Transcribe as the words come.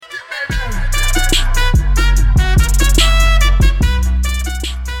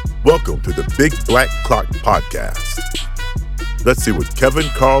Big Black Clock Podcast. Let's see what Kevin,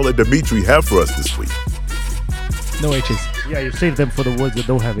 Carl, and Dimitri have for us this week. No H's. Yeah, you saved them for the words that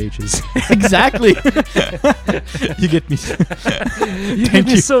don't have H's. Exactly. You get me. You get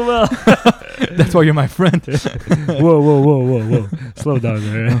me so well. That's why you're my friend. Whoa. Slow down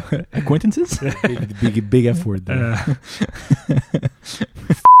there. Acquaintances? Big F word there.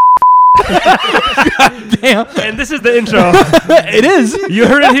 God damn. And this is the intro. It is. You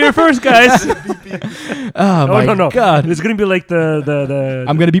heard it here first, guys. Oh my no. God. It's going to be like the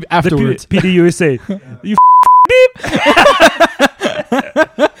I'm going to beep afterwards. PD USA. You beep.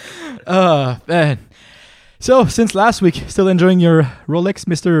 Man. So, since last week, still enjoying your Rolex,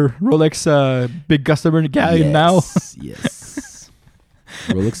 Mr. Rolex big customer guy now? Yes.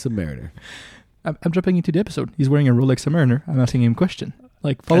 Rolex Submariner. I'm jumping into the episode. He's wearing a Rolex Submariner. I'm asking him a question.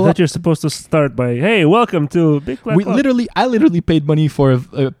 Like, I follow thought up. you're supposed to start by, hey, welcome to Big Black Clock. I literally paid money for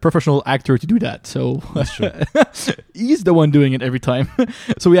a professional actor to do that. So That's true. he's the one doing it every time.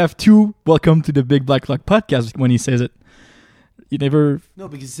 So we have two welcome to the Big Black Clock podcast when he says it. You never... No,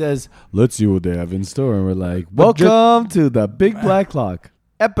 because it says, let's see what they have in store. And we're like, welcome to the Big Black Clock,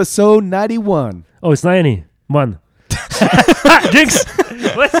 episode 91. Oh, it's 91. Jinx!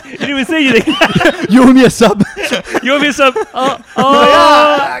 What? You didn't even say anything. You owe me a sub. You owe me some.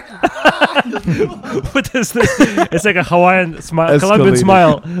 What is this? It's like a Hawaiian smile, Colombian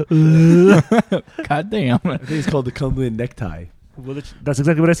smile. God damn. I think it's called the Colombian necktie. Well, that's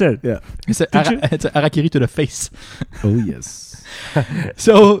exactly what I said. Yeah. It's an harakiri to the face. Oh, yes.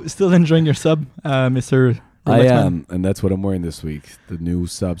 So, still enjoying your sub, Mr. I Rolex am, man? and that's what I'm wearing this week. The new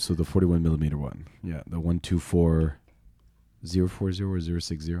sub, so the 41mm one. Yeah, the 124 040 or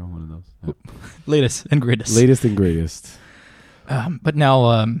 060, one of those. Yeah. Latest and greatest. Latest and greatest. But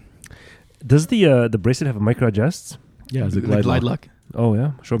now... Does the bracelet have a micro adjust? Yeah, it's a the glide lock. lock. Oh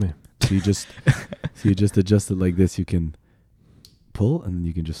yeah, show me. So you just adjust it like this. You can pull, and then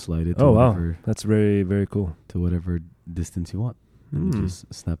you can just slide it to Wow, that's very, very cool. to whatever distance you want. And you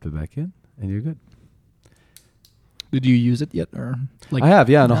just snap it back in, and you're good. Did you use it yet? Or I have,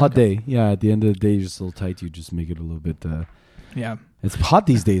 yeah, on a Yeah, hot okay. day. Yeah, at the end of the day, you're just a little tight. You just make it a little bit... Yeah. It's hot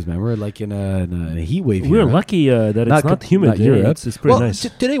these days, man. We're like in a heat wave here. We're right? lucky that it's not humid. not Europe. It's pretty nice.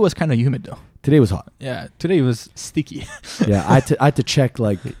 Today was kind of humid though. Today was hot. Yeah, today was sticky. Yeah, I had to check,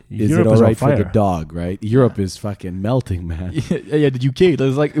 like, is Europe it all is on right for the fire. dog, right? Europe is fucking melting, man. Yeah, the UK. It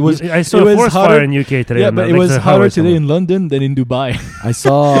was like it was. I saw it a was forest hotter- fire in UK today. Yeah, on but the- it next was to the hotter highway today somewhere. in London than in Dubai.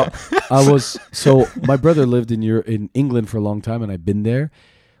 So my brother lived in England for a long time, and I've been there.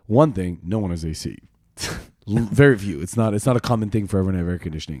 One thing, no one has AC. Very few. It's not a common thing for everyone to have air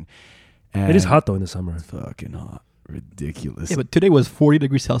conditioning. And It is hot though in the summer. It's fucking hot. Ridiculous. Yeah, but today was 40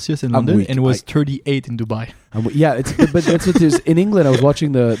 degrees Celsius in I'm London, weak. and it was 38 in Dubai. But that's what it is. In England, I was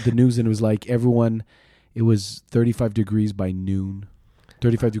watching the news, and it was like everyone, it was 35 degrees by noon,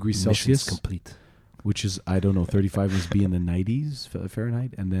 35 degrees Mission's Celsius, complete. which is, I don't know, 35 must be in the 90s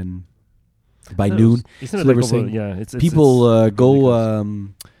Fahrenheit, and then by No, noon, isn't so it they like were over- saying yeah, it's people ridiculous.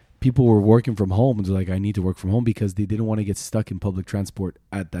 People were working from home, and they're like, I need to work from home because they didn't want to get stuck in public transport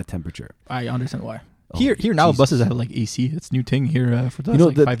at that temperature. I understand why. Oh, Here now Jesus. buses have like AC. It's a new thing here for the You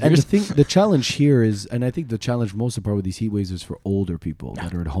last know, like 5 and years. the challenge here is, and I think the challenge most of the part with these heat waves is for older people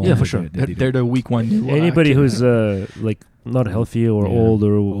that are at home. Yeah, for that sure. they They're the weak one. who, Anybody can- who's like not healthy or Yeah, old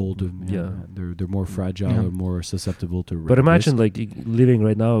or old, they're more fragile Yeah. or more susceptible to. But imagine risk. like living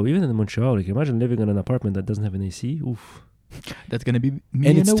right now, even in Montreal. Like imagine living in an apartment that doesn't have an AC. Oof. that's gonna be me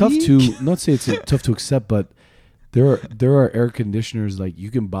and in it's a tough week. to not say it's tough to accept, but there are air conditioners like you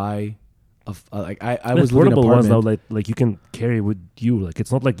can buy. I was living in an Portable ones apartment. now, like you can carry with you. Like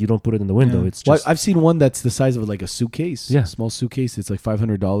it's not like you don't put it in the window. Yeah. It's Well, just I've seen one that's the size of like a suitcase. Yeah. A small suitcase. It's like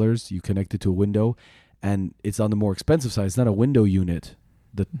 $500. You connect it to a window, and it's on the more expensive side. It's not a window unit.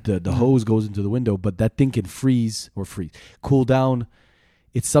 The hose goes into the window, but that thing can cool down.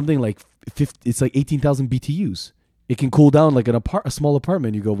 It's something like 18,000 BTUs. It can cool down like a small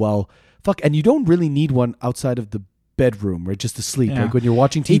apartment. You go, well, fuck, and you don't really need one outside of the bedroom, right? Just to sleep. Yeah. Like when you're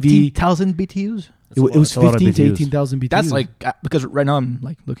watching TV, 18,000 BTUs. it was That's a lot of 15 to BTUs. 18,000 BTUs. That's like because right now I'm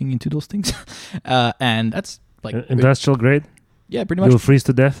like looking into those things, and that's like industrial grade. yeah, pretty You'll much. freeze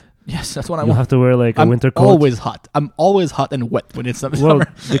to death. Yes, that's what I You'll want. have to wear like a I'm winter coat. always hot. I'm always hot and wet when it's summer. Well,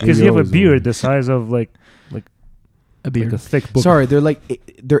 because you have a always beard the size of like a beard. a thick book. Sorry, they're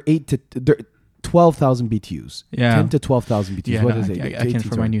 12,000 BTUs. Yeah. 10 to 12,000 BTUs. Yeah, what no, is it? I can 18, for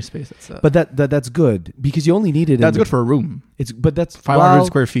my sorry. new space. That's, But that's good because you only need it. that's good for a room. But that's 500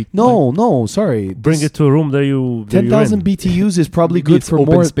 square feet. No, sorry. Bring it to a room that you 10,000 BTUs is probably Maybe good it's for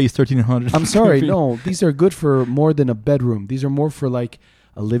open more. space 1,300. I'm sorry, no. These are good for more than a bedroom. These are more for like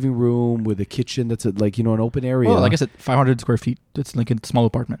a living room with a kitchen that's like an open area. Well, like I said, 500 square feet. It's like a small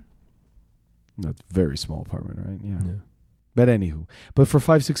apartment. That's a very small apartment, right? Yeah. But anywho, for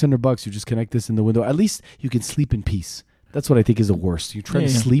 $500-$600, you just connect this in the window. At least you can sleep in peace. That's what I think is the worst. You try to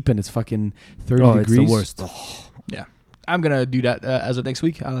sleep and it's fucking 30 degrees. It's the worst. Yeah. I'm going to do that as of next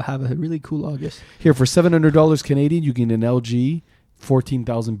week. I'll have a really cool August. Here, for $700 Canadian, you get an LG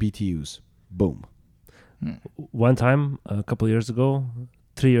 14,000 BTUs. Boom. One time, a couple of years ago,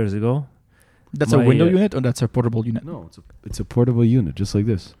 3 years ago. That's a window unit or that's a portable unit? No, it's a portable unit, just like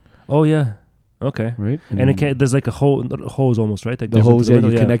this. Oh, yeah. Okay. Right? And there's like a hose almost, right? Like the hose, you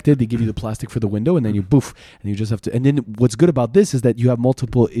connect it, they give you the plastic for the window, and then you boof, and you just have to. And then what's good about this is that you have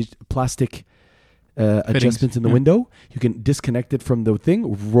multiple plastic adjustments in the window. You can disconnect it from the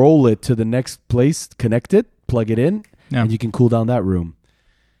thing, roll it to the next place, connect it, plug it in, and you can cool down that room.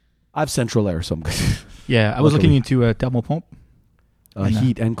 I have central air, so I'm good. Yeah, I was looking into a thermal pump.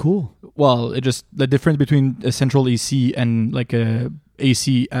 Heat and cool. Well, it just the difference between a central AC and like a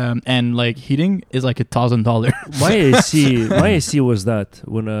AC and like heating is like $1,000. My AC was that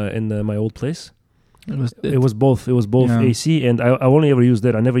when in my old place. It was both AC, and I only ever used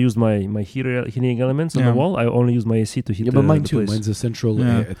that. I never used my heating elements on the wall. I only used my AC to heat. Yeah, but mine the too. place. Mine's a central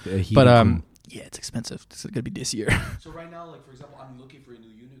heating. But yeah, it's expensive. This is gonna be this year. So right now, like for example, I'm looking for a new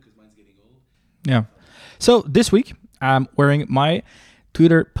unit because mine's getting old. Yeah. So this week I'm wearing my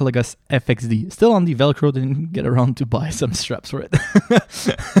Tweeter Pelagus FXD. Still on the Velcro. Didn't get around to buy some straps for it.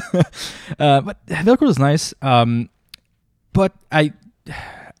 But Velcro is nice. But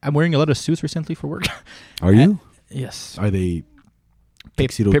I'm wearing a lot of suits recently for work. Are you? Yes. Are they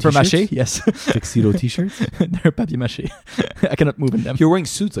Paper t-shirts? mache? Yes. Tuxedo t-shirts? They're papier mache. I cannot move in them. You're wearing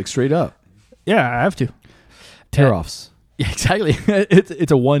suits like straight up. Yeah, I have to. Tear-offs. Yeah, exactly.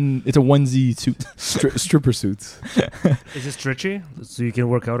 It's a onesie suit. Stripper suits. Is it stretchy so you can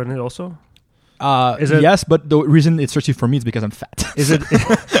work out in it also? Yes, but the reason it's stretchy for me is because I'm fat. Is it?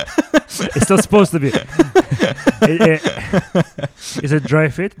 It's not supposed to be. Is it dry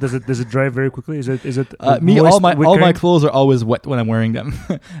fit? Does it dry very quickly? Is it? All my clothes are always wet when I'm wearing them.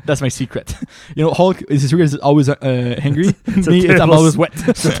 That's my secret. You know, Hulk is always hangry. I'm always wet.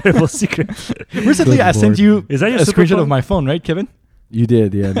 It's a terrible secret. Recently, I sent you a screenshot of my phone, right, Kevin? You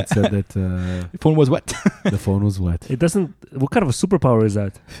did, yeah. It said that the phone was wet. The phone was wet. It doesn't. What kind of a superpower is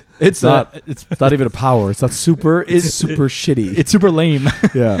that? It's not even a power. It's not super. It's super shitty. It's super lame.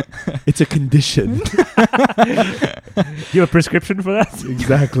 Yeah, it's a condition. You have a prescription for that?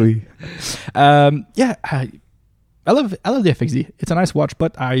 Exactly. Yeah, I love the FXD. It's a nice watch,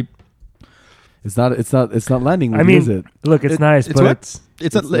 but it's not landing. I mean, is it? Look, it's nice, it's but wet.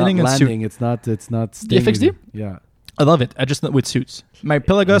 It's not landing. It's not. The FXD? Yeah. I love it. I just not with suits. My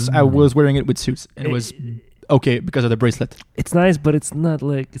Pelagus, I was wearing it with suits, and it was okay because of the bracelet. It's nice, but it's not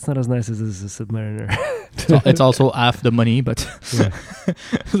as nice as a Submariner. It's also half the money, but it's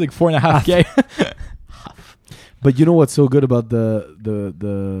like $4.5K. But you know what's so good about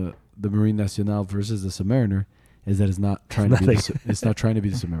the Marine Nationale versus the Submariner is that it's not trying to be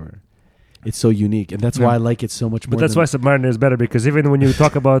the Submariner. It's so unique, and that's why I like it so much more. But that's why Submariner is better, because even when you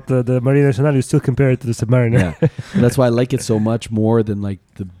talk about the Marine Nationale, you still compare it to the Submariner. Yeah. And that's why I like it so much more than like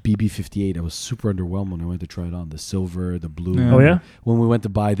the BB-58. I was super underwhelmed when I went to try it on. The silver, the blue. Yeah. Oh, yeah? When we went to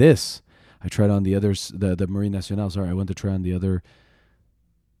buy this, I tried on the others, the Marine Nationale. Sorry, I went to try on the other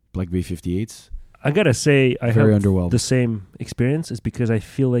Black Bay 58s. I gotta say, I Very have underwhelmed. the same experience. Is because I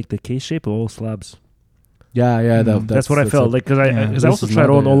feel like the case shape of all slabs. Yeah, That's what I felt like, because I also tried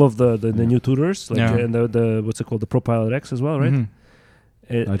on all of the new Tudors, like and the what's it called, the ProPilot X as well, right?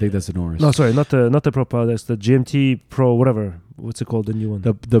 Mm-hmm. I think that's the Norris. No, sorry, not the ProPilot X, the GMT Pro, whatever. What's it called, the new one?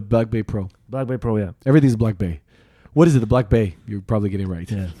 The Black Bay Pro. Black Bay Pro, yeah. Everything's Black Bay. What is it? The Black Bay? You're probably getting it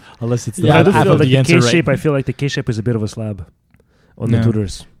right. Yeah. Unless it's Yeah, I do half feel of like the the answer case right. shape. I feel like the case shape is a bit of a slab on the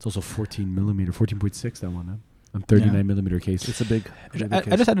Tudors. It's also 14 millimeter, 14.6 that one. Huh? On 39 millimeter case. It's a big.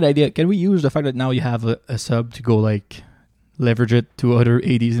 I just had an idea. Can we use the fact that now you have a sub to go like leverage it to other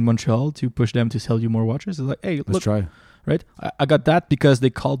 80s in Montreal to push them to sell you more watches? It's like, hey, Let's look, try. right? I got that because they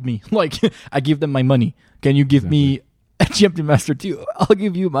called me. Like, I give them my money. Can you give me a GMT Master 2? I'll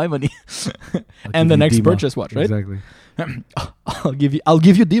give you my money. And the next purchase watch, right? Exactly. I'll give you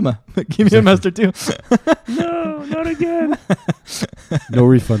Dima. Give me a Master 2. No, not again. No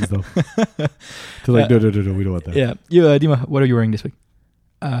refunds though. To like, no, we don't want that. Yeah. You, Dima, what are you wearing this week?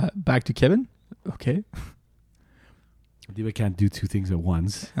 Back to Kevin. Okay. Dima can't do two things at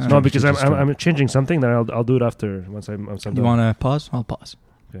once. No, because I'm changing something. Then I'll do it after once I'm You want to pause? I'll pause.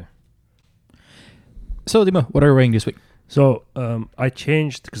 Okay. So, Dima, what are you wearing this week? So I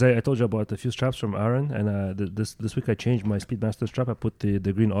changed because I told you about a few straps from Aaron, and this week I changed my Speedmaster strap. I put the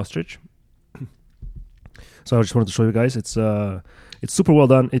green ostrich. So I just wanted to show you guys. It's super well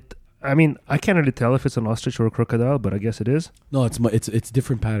done. I can't really tell if it's an ostrich or a crocodile, but I guess it is. No, it's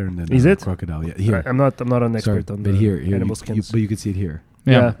different pattern than is it? Crocodile. Yeah, here. I'm not an expert on but the here animal skins. but you can see it here.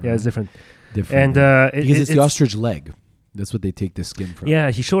 Yeah, it's different. Different. And because it's the ostrich leg. That's what they take the skin from.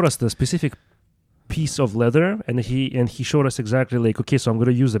 Yeah, he showed us the specific piece of leather, and he showed us exactly like, okay, so I'm going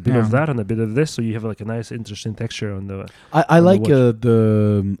to use a bit of that and a bit of this, so you have like a nice, interesting texture on the. I like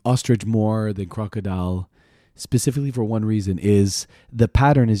the ostrich more than crocodile. Specifically for one reason is the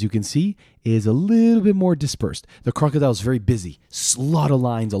pattern, as you can see, is a little bit more dispersed. The crocodile is very busy, a lot of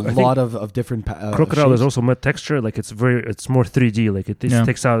lines, a lot of different. Crocodile shapes. is also more texture, like it's more 3D, like it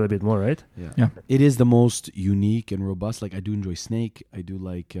sticks out a bit more, right? Yeah. It is the most unique and robust. Like I do enjoy snake, I do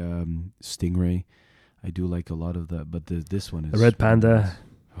like stingray, I do like a lot of that. But this one is a red panda.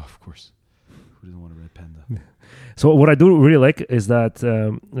 Oh, of course, who doesn't want a red panda? So what I do really like is that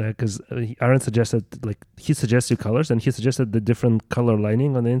because Aaron suggested, like he suggests you colors, and he suggested the different color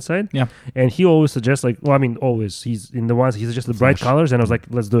lining on the inside. Yeah. And he always suggests always he suggested bright colors, and I was like,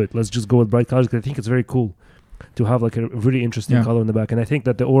 let's do it. Let's just go with bright colors because I think it's very cool to have like a really interesting color in the back, and I think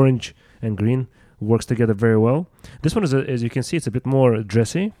that the orange and green works together very well. This one is, as you can see, it's a bit more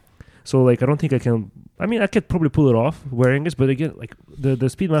dressy. So like I don't think I can. I could probably pull it off wearing this, but again, like the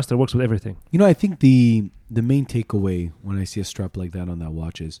Speedmaster works with everything. I think the main takeaway when I see a strap like that on that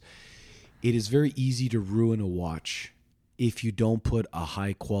watch is it is very easy to ruin a watch if you don't put a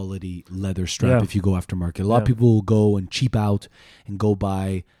high quality leather strap. If you go aftermarket, a lot of people will go and cheap out and go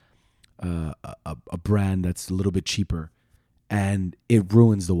buy a brand that's a little bit cheaper, and it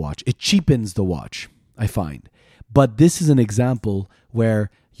ruins the watch. It cheapens the watch, I find. But this is an example where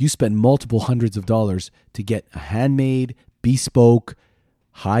you spend multiple hundreds of dollars to get a handmade, bespoke,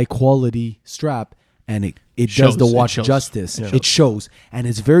 high quality strap, and it does the watch justice. Yeah. It shows. And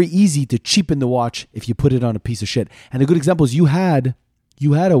it's very easy to cheapen the watch if you put it on a piece of shit. And a good example is you had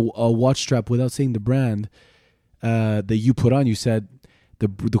a watch strap, without saying the brand, that you put on. You said the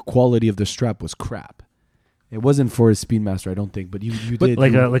quality of the strap was crap. It wasn't for a Speedmaster, I don't think, but you did.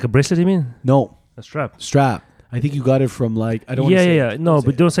 Like a bracelet, you mean? No. A strap. I think you got it from like I don't. Yeah. No,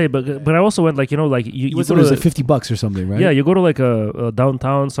 but don't say it. But I also went like you go to like $50 or something, right? Yeah, you go to like a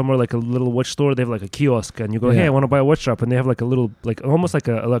downtown somewhere, like a little watch store. They have like a kiosk, and you go, hey, I want to buy a watch strap, and they have like a little like almost like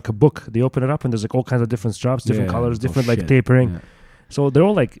a book. They open it up, and there's like all kinds of different straps, different colors, different like tapering. Yeah. So they're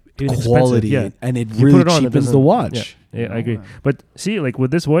all like quality, and it really cheapens the watch. Yeah, I agree. But see, like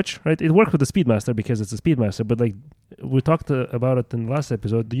with this watch, right? It worked with the Speedmaster because it's a Speedmaster. But like we talked about it in the last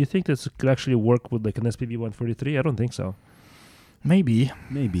episode. Do you think this could actually work with like an SPB 143? I don't think so. Maybe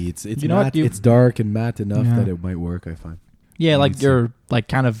it's matte, it's dark and matte enough that it might work. I find. Yeah, like your like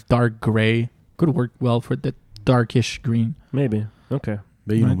kind of dark gray could work well for the darkish green. Maybe. Okay.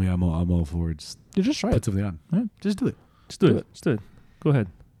 But you know me, I'm all for it. Just try put something on. Right. Just do it. Just do it. Go ahead.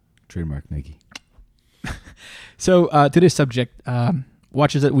 Trademark Nike. So to this subject,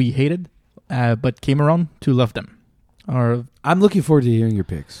 watches that we hated, but came around to love them. Or I'm looking forward to hearing your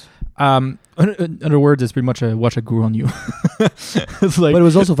picks. In other words, it's pretty much a watch that grew on you. It's like, but it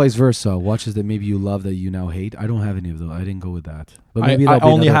was also vice versa. Watches that maybe you love that you now hate. I don't have any of those. I didn't go with that. But maybe I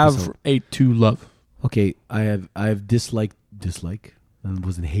only have 8 to love. Okay, I have dislike. And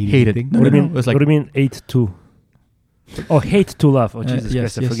wasn't hated. No, what do you mean? What do you mean 8-2? Oh, hate to love. Oh, Jesus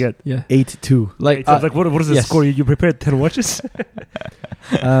Christ, I forget. Yeah. 8-2. Like, what is the score? You prepared 10 watches?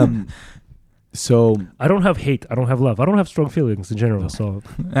 So I don't have hate. I don't have love. I don't have strong feelings in general. No. So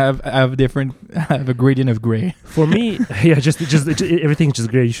I have a gradient of gray. For me, just everything's just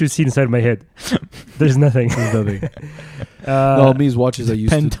gray. You should see inside my head. There's nothing. There's nothing. No, it means watches I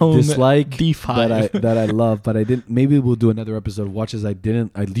used to dislike D5 that I love, but I didn't. Maybe we'll do another episode of watches I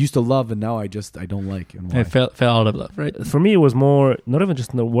used to love, and now I don't like. And why? I fell out of love. Right. For me, it was more not even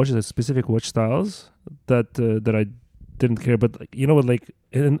just the watches, specific watch styles that I didn't care, but like, you know what, like,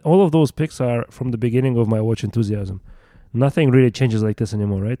 and all of those picks are from the beginning of my watch enthusiasm. Nothing really changes like this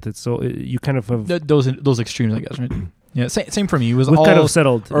anymore, right? It's so you kind of have those extremes, I guess, right? Yeah, same for me. It was all kind of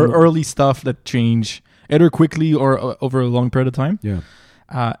settled early stuff that changed either quickly or over a long period of time. Yeah,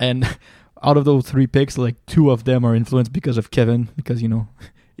 and out of those 3 picks, like 2 of them are influenced because of Kevin, because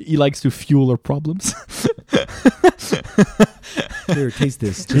he likes to fuel our problems. Here, taste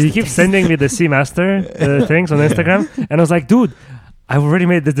this. You keep sending me the Seamaster things on Instagram, and I was like, dude, I've already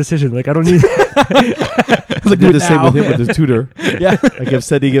made the decision. Like, I don't need. I did the same with him with the tutor. Yeah, I kept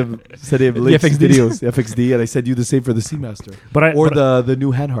sending him links, videos, FXD, and I said you the same for the Seamaster, or the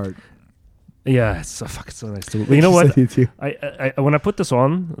new Hanhart. Yeah, it's so nice too. But you know what? I when I put this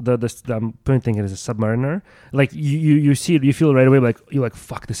on, I'm thinking it is a Submariner. Like you see it, you feel right away like you're like,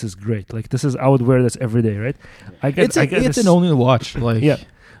 fuck, this is great. Like this is, I would wear this every day, right? It's an only watch. Like yeah.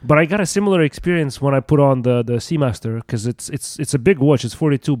 But I got a similar experience when I put on the Seamaster, because it's a big watch. It's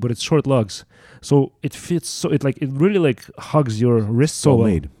 42, but it's short lugs, so it fits. So it really like hugs your wrist so well.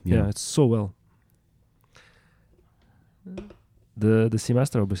 Made. Yeah, it's so well. The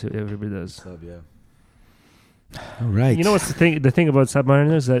Seamaster, obviously, everybody does. All right. You know what's the thing? The thing about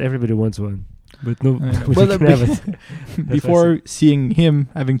Submariners is that everybody wants one, but no. Well, you can have it. before seeing him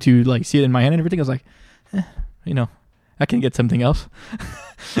having to like see it in my hand and everything, I was like, I can get something else.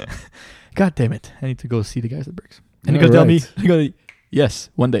 God damn it! I need to go see the guys at Bricks. And he goes tell me, yes,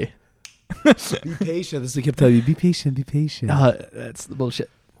 one day. Be patient. This is kept telling you, be patient, be patient. That's the bullshit.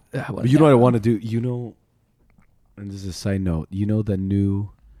 But you know what I want to do? And this is a side note. You know the new,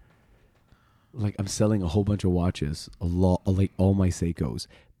 like I'm selling a whole bunch of watches, like all my Seikos.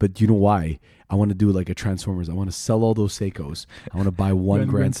 But you know why? I want to do like a Transformers. I want to sell all those Seikos. I want to buy one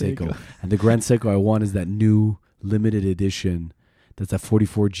Grand Seiko. And the Grand Seiko I want is that new limited edition. That's that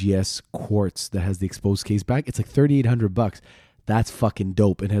 44 GS quartz that has the exposed case back. It's like $3,800. That's fucking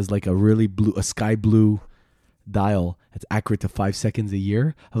dope. It has like a sky blue dial. It's accurate to 5 seconds a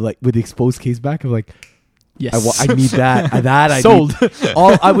year. I'm like, with the exposed case back, I'm like, yes, I need that. I sold.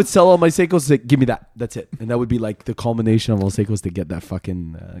 I would sell all my Seikos. To, give me that. That's it. And that would be like the culmination of all Seikos to get that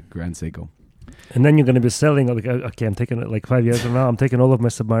fucking Grand Seiko. And then you're going to be selling, like, okay, I'm taking it like 5 years from now. I'm taking all of my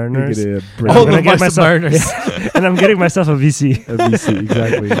Submariners. All of my Submariners. And I'm getting myself a VC. A VC,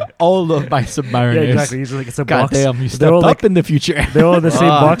 exactly. All of my Submariners. Yeah, exactly. Usually it's a God box. damn, you stepped up like, in the future. They're all in the same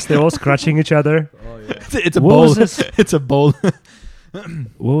box. They're all scratching each other. Oh, yeah. It's a bowl. It's a bowl. What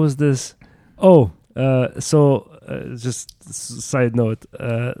was this? Oh, just side note.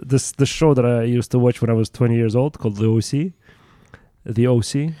 The show that I used to watch when I was 20 years old called The OC. The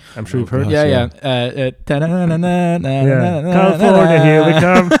OC. I'm sure you've heard. Yeah. California, here we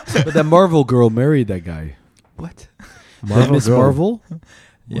come. But that Marvel girl married that guy. What? Miss Marvel?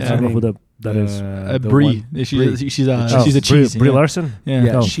 Yeah, I don't know who that is. Brie. She's a cheese. Brie Larson.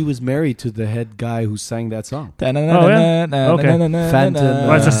 Yeah. She was married to the head guy who sang that song. Oh yeah. Okay. Phantom.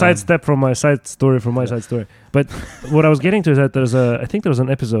 Well, it's a side step from my side story. But what I was getting to is that I think there was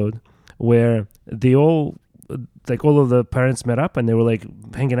an episode where they all of the parents met up and they were like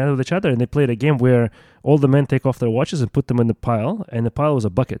hanging out with each other, and they played a game where all the men take off their watches and put them in the pile, and the pile was a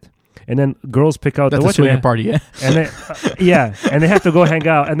bucket. And then girls pick out the watch. That's a party, yeah. And and they have to go hang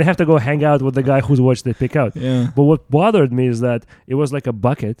out, with the guy whose watch they pick out. Yeah. But what bothered me is that it was like a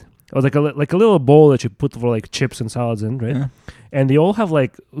bucket. It was like a little bowl that you put for like chips and salads in, right? Yeah. And they all have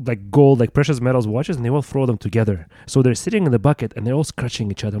like gold, like precious metals watches, and they all throw them together. So they're sitting in the bucket and they're all scratching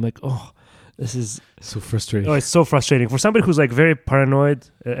each other. I'm like, oh, this is so frustrating. Oh, it's so frustrating for somebody who's like very paranoid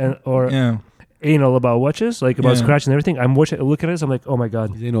or anal about watches, like about scratching and everything. I'm looking at this. I'm like, oh my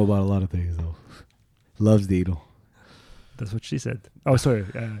god. They know about a lot of things though. Loves the anal. That's what she said. Oh, sorry.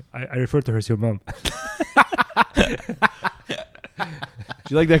 I referred to her as your mom. Do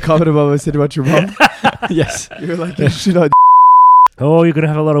you like that comment about what I said about your mom? Yes. You're like, you should not. Oh, you're gonna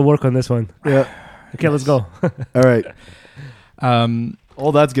have a lot of work on this one. Yeah. Okay, let's go. All right.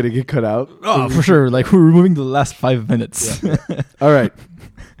 All that's gonna get cut out. Oh, for sure. Like, we're removing the last 5 minutes. Yeah. All right.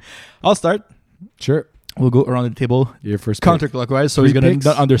 I'll start. Sure. We'll go around the table. Your first counterclockwise, so he's gonna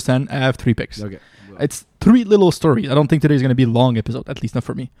not understand. I have 3 picks. Okay. It's 3 little stories. I don't think today's gonna be a long episode, at least not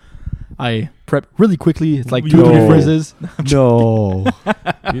for me. I prep really quickly. It's like 2-3 phrases. No.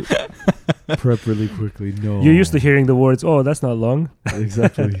 Prep really quickly. No. You're used to hearing the words, oh, that's not long.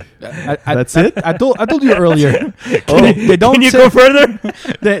 Exactly. That's it? I told you earlier. They don't Can you go further?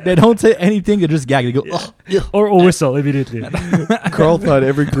 They don't say anything. They just gag. They go, or whistle immediately. Carl thought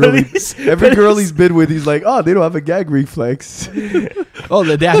every girl he's been with, he's like, oh, they don't have a gag reflex. Oh,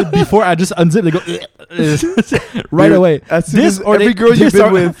 they have it before. I just unzip. They go right away. As soon as every girl you've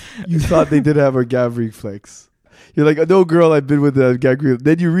been with, you thought they did have a gag reflex. You're like, no girl I've been with a gag reflex.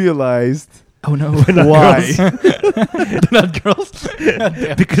 Then you realized, oh no, why? They're not girls.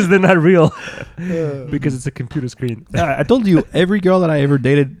 Because they're not real. Because it's a computer screen. I told you, every girl that I ever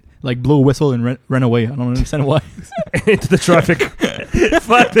dated like blow a whistle and ran away. I don't understand why. Into the traffic.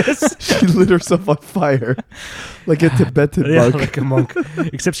 Fuck this. She lit herself on fire. Like a Tibetan monk. Like a monk.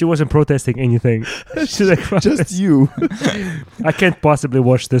 Except she wasn't protesting anything. She's like, just this. You. I can't possibly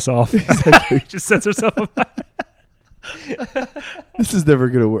wash this off. Exactly. She sets herself on fire. This is never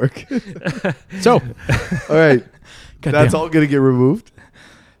going to work. So, all right. God That's damn. all going to get removed.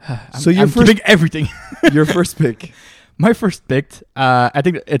 I'm giving everything. Your first pick. my first pick, I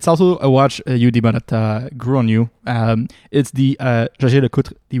think it's also a watch you did that grew on you. It's the Jaeger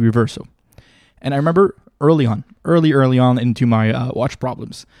LeCoultre, the Reverso. And I remember early on into my watch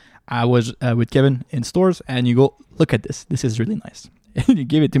problems, I was with Kevin in stores, and you go, look at this. This is really nice. And you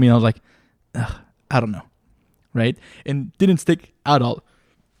gave it to me, and I was like, I don't know, right? And didn't stick at all.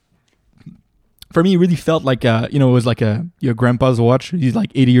 For me, it really felt like it was like your grandpa's watch. He's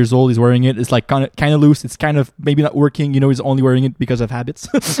like 80 years old. He's wearing it. It's like kind of loose. It's kind of maybe not working. He's only wearing it because of habits.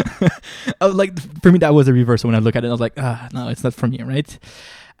 I was like, for me, that was a reverse. When I look at it, I was like, no, it's not for me, right?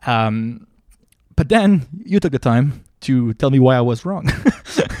 But then you took the time to tell me why I was wrong.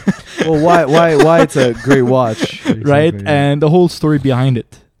 Well, why it's a great watch, right? Exactly, And the whole story behind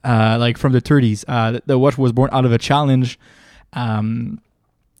it, like from the 30s, the watch was born out of a challenge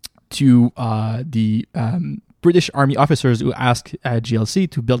to the British Army officers who asked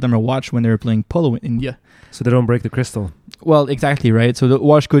GLC to build them a watch when they were playing polo in India. So they don't break the crystal. Well, exactly, right? So the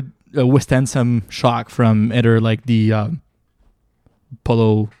watch could withstand some shock from either like the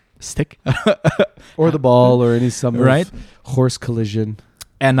polo stick or the ball, or any some right horse collision,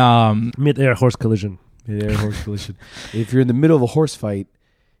 and mid-air horse collision. Mid-air horse collision. If you're in the middle of a horse fight,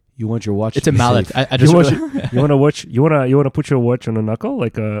 you want your watch. It's to a be mallet. safe. I just you want to put your watch on a knuckle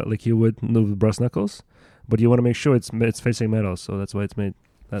like you would with brass knuckles, but you want to make sure it's facing metal. So that's why it's made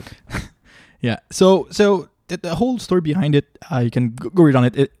that. Yeah. So the whole story behind it, you can go read on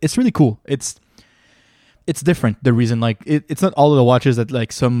it. It's really cool. It's different. The reason, like, it's not all of the watches that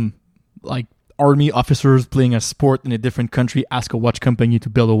like some like army officers playing a sport in a different country ask a watch company to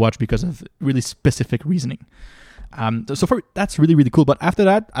build a watch because of really specific reasoning. So far, that's really, really cool. But after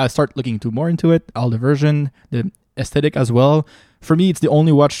that, I start looking more into it, all the version, the aesthetic as well. For me, it's the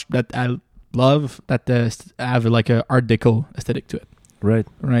only watch that I love that have like a Art Deco aesthetic to it.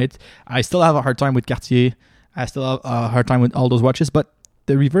 Right. I still have a hard time with Cartier. I still have a hard time with all those watches. But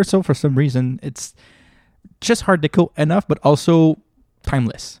the Reverso, for some reason, it's just Art Deco enough, but also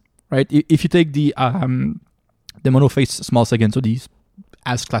timeless. Right. If you take the monoface small second, so these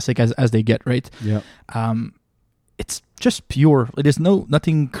as classic as they get, right? Yeah. It's just pure. There's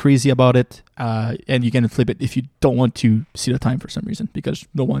nothing crazy about it, and you can flip it if you don't want to see the time for some reason, because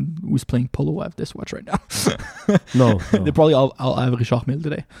no one who's playing polo will have this watch right now. No. They probably all have Richard Mille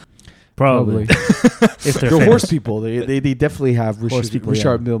today. Probably. If they're horse famous. people. They definitely have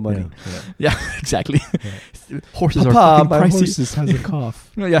Richard Mille money. Yeah. Yeah, exactly. Yeah. Horses Papa, are fucking my pricey. horses has a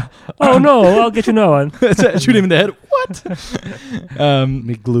cough. Yeah. Oh no! I'll get you now one. Shoot him in the head. What?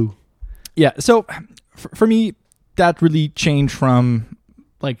 Make glue. Yeah. So for me, that really changed from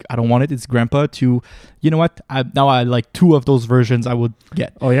like I don't want it. It's grandpa to you know what? I like two of those versions I would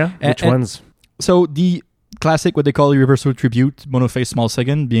get. Oh yeah. Which ones? So the classic, what they call the Reverso Tribute monoface small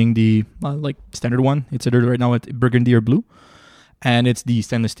second, being the like standard one. It's either right now at burgundy or blue, and it's the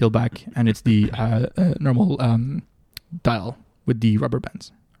stainless steel back, and it's the normal dial with the rubber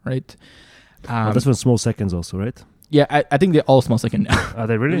bands, right? This one's small seconds also, right? Yeah, I think they're all small second now. Are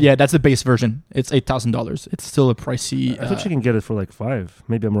they really? Yeah, that's the base version. It's $8,000. It's still a pricey. I thought you can get it for like $5,000.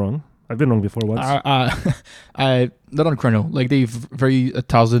 Maybe I'm wrong. I've been wrong before once. I not on Chrono. Like they've very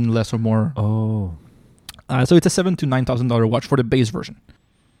 $1,000 less or more. Oh. So it's a $7,000 to $9,000 watch for the base version.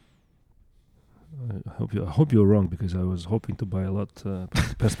 I hope you're wrong, because I was hoping to buy a lot.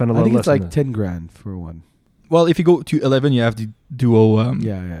 Spend a lot I think less. it's like $10,000 for one. Well, if you go to 11, you have the duo.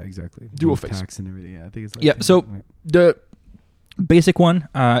 Yeah, exactly. Dual With face. tax and everything. Yeah, I think it's like Yeah, 10,000, so right. the basic one,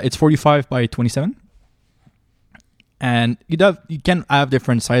 it's 45 by 27. And you can have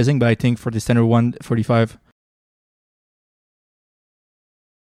different sizing, but I think for the standard one, 45.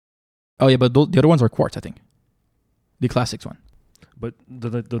 Oh yeah, but the other ones are quartz, I think. The classics one. But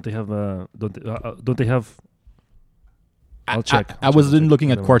don't they have? Don't they have? I'll check. I wasn't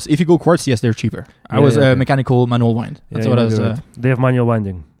looking at quartz. If you go quartz, yes, they're cheaper. I Yeah, was okay. mechanical manual wind. That's what I was. you're right. They have manual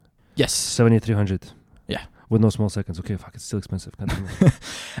winding. Yes. 7,300. Yeah. With no small seconds. Okay, fuck, it's still expensive.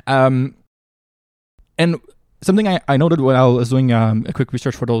 And something I noted when I was doing a quick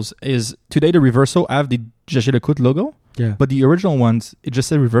research for those is today the Reverso have the Jaeger LeCoultre logo, Yeah. but the original ones it just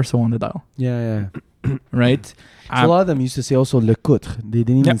said Reverso on the dial, Yeah. right? So a lot of them used to say also LeCoultre. They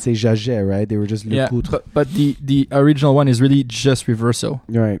didn't even Yeah. say Jaeger, right? They were just Yeah, LeCoultre. but the original one is really just Reverso,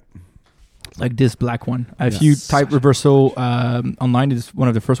 Right. like this black one. If Yes. you type Reverso online, it's one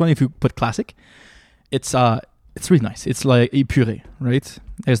of the first one. If you put classic, it's really nice. It's like épuré, right?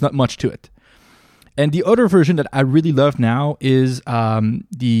 There's not much to it. And the other version that I really love now is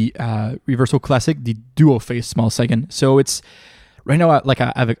the Reverso Classic, the dual face small second. So it's right now I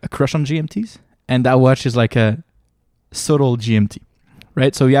have a crush on GMTs, and that watch is like a subtle GMT,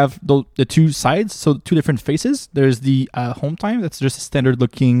 right? So you have the two sides, so two different faces. There's the home time. That's just a standard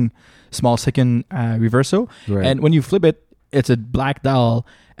looking small second reverso. Right. And when you flip it, it's a black dial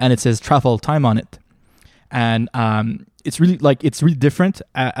and it says travel time on it. And it's really different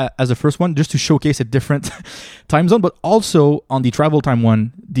as the first one, just to showcase a different time zone. But also on the travel time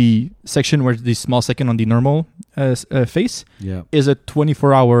one, the section where the small second on the normal face is a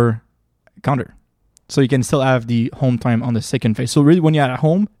 24-hour counter. So you can still have the home time on the second face. So really, when you're at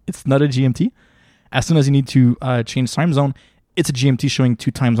home, it's not a GMT. As soon as you need to change time zone, it's a GMT showing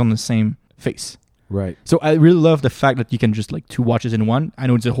two times on the same face. Right. So I really love the fact that you can just like two watches in one. I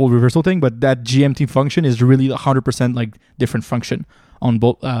know it's a whole reversal thing, but that GMT function is really 100% like different function on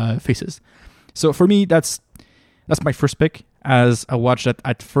both faces. So for me, that's my first pick as a watch that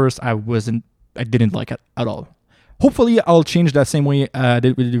at first I didn't like it at all. Hopefully, I'll change that same way I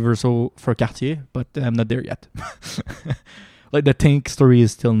did with the reversal for Cartier, but I'm not there yet. Like the tank story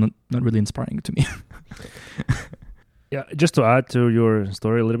is still not really inspiring to me. Yeah, just to add to your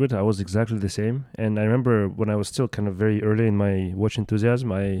story a little bit, I was exactly the same. And I remember when I was still kind of very early in my watch enthusiasm,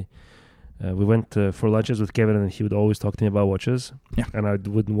 we went for lunches with Kevin, and he would always talk to me about watches. Yeah. And I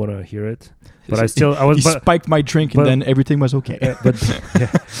wouldn't want to hear it. But He spiked my drink, and then everything was okay.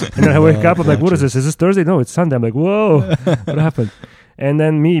 And then I wake up, I'm like, what is this? Is this Thursday? No, it's Sunday. I'm like, whoa, what happened? And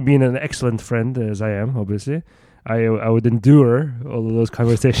then me being an excellent friend, as I am, obviously, I would endure all of those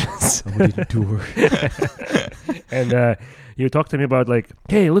conversations. I would endure. And you talk to me about like,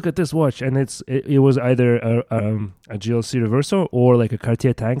 hey, look at this watch, and it was either a GLC Reverso or like a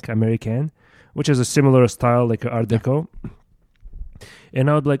Cartier Tank Americaine, which is a similar style, like Art Deco. And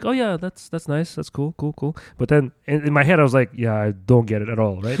I would be like, oh yeah, that's nice, that's cool. But then in my head, I was like, yeah, I don't get it at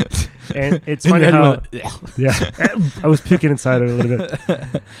all, right? And it's funny how, I was puking inside it a little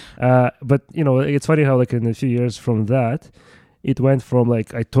bit. But it's funny how like in a few years from that, it went from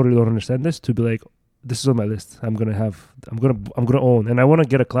like I totally don't understand this to be like, this is on my list. I'm gonna own, and I want to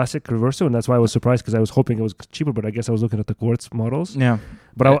get a classic Reverso, and that's why I was surprised because I was hoping it was cheaper, but I guess I was looking at the quartz models. Yeah,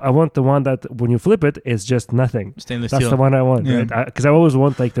 but I want the one that when you flip it, it's just nothing. Stainless That's steel. the one I want, right? Because I always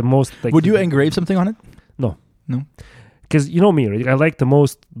want like the most. Like, would you engrave something on it? No. Because you know me, right? I like the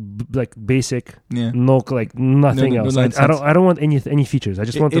most like basic, no like nothing else. I don't want any features. I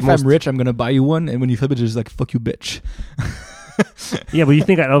just want the most. If I'm rich, I'm gonna buy you one, and when you flip it, it's just like fuck you, bitch. Yeah, but you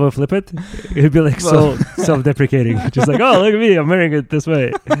think I'd ever flip it? It'd be like so self-deprecating. Just like, oh, look at me, I'm wearing it this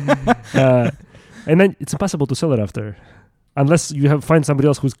way. And then it's impossible to sell it after. Unless you find somebody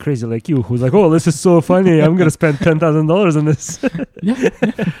else who's crazy like you, who's like, oh, this is so funny, I'm going to spend $10,000 on this.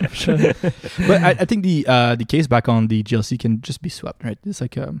 yeah, sure. But I think the case back on the GLC can just be swapped, right? It's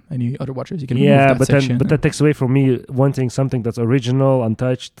like any other watches. You can remove that section. But that takes away from me wanting something that's original,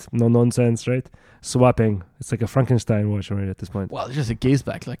 untouched, no nonsense, right? Swapping. It's like a Frankenstein watch right at this point. Well, it's just a case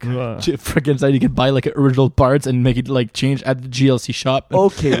back. Like Frankenstein, you can buy like original parts and make it like change at the GLC shop.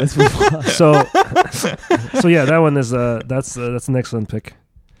 Okay, let's move on. So yeah, that one is that's an excellent pick.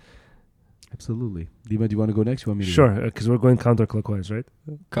 Absolutely. Dima, do you want to go next? You want me to? Sure, because we're going counterclockwise, right?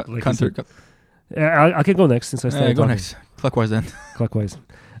 I can go next since I started. Go next. Clockwise then. Clockwise.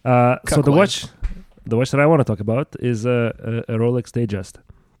 So the watch that I want to talk about is a Rolex Datejust.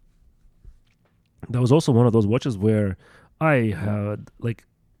 That was also one of those watches where I had like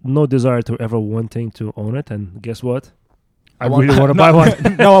no desire to ever wanting to own it, and guess what? I really want to buy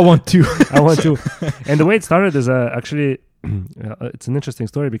one. No, I want to. I want to. And the way it started is actually it's an interesting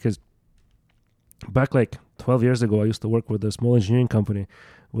story because back like 12 years ago, I used to work with a small engineering company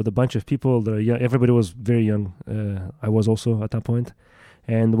with a bunch of people that are young. Everybody was very young. I was also at that point.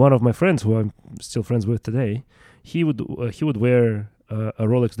 And one of my friends, who I'm still friends with today, he would wear a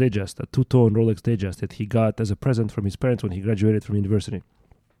Rolex Datejust, a two-tone Rolex Datejust that he got as a present from his parents when he graduated from university.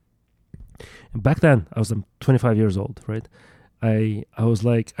 And back then, I was 25 years old, right? I was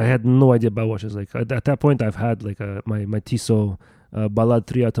like, I had no idea about watches. Like at that point, I've had like my Tissot Ballade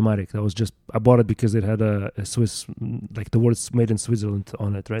 3 automatic. That was just, I bought it because it had a Swiss, like the words made in Switzerland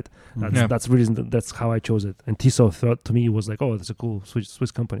on it, right? That's the reason. That's how I chose it. And Tissot thought to me was like, oh, that's a cool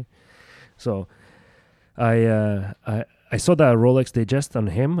Swiss company. So I saw that Rolex Datejust on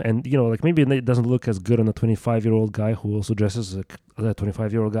him, and like maybe it doesn't look as good on a 25-year-old guy who also dresses like a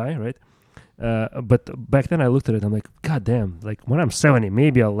 25-year-old guy, right? But back then I looked at it, I'm like, God damn! Like when I'm 70,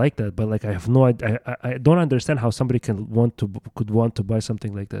 maybe I'll like that, but like I have no idea. I don't understand how somebody could want to buy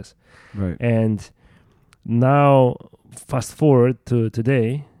something like this. Right. And now, fast forward to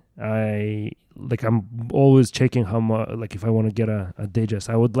today, I'm always checking how much. Like if I want to get a Datejust,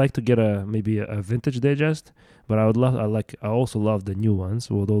 I would like to get maybe a vintage Datejust, but I also love the new ones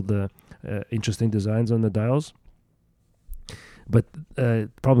with all the interesting designs on the dials. But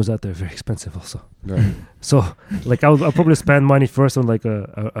problem is that they're very expensive also. Right. So like I'll probably spend money first on like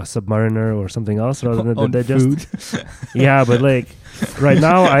a Submariner or something else rather than On Digest. food. Yeah, but like right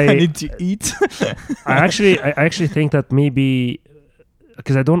now I need to eat. I actually think that maybe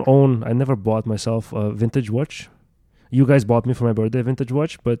because I never bought myself a vintage watch. You guys bought me for my birthday a vintage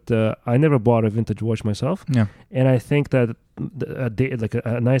watch, but I never bought a vintage watch myself. Yeah. And I think that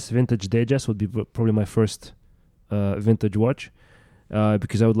a nice vintage Digest would be probably my first vintage watch,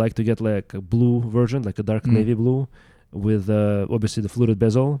 because I would like to get like a blue version, like a dark navy blue, with obviously the fluted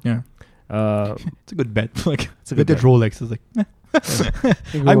bezel. Yeah. It's a good bet. Like It's a good vintage bet. Rolex is like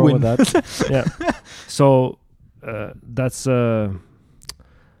I wrong win. with that. Yeah. So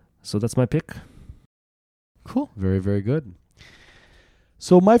that's my pick. Cool. Very, very good.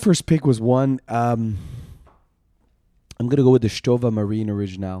 So my first pick was one. I'm gonna go with the Stova Marine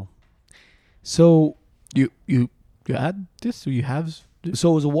Original. So You had this, or you have? it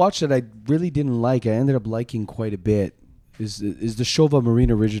was a watch that I really didn't like. I ended up liking quite a bit. Is the Stova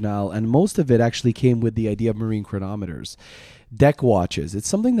Marine Original, and most of it actually came with the idea of marine chronometers, deck watches. It's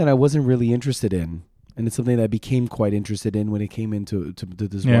something that I wasn't really interested in, and it's something that I became quite interested in when it came into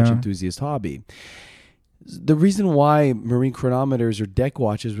this watch enthusiast hobby. The reason why marine chronometers or deck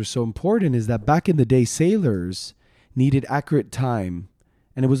watches were so important is that back in the day, sailors needed accurate time,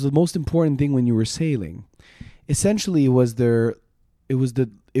 and it was the most important thing when you were sailing. Essentially, it was their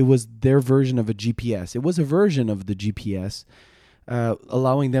version of a GPS. It was a version of the GPS,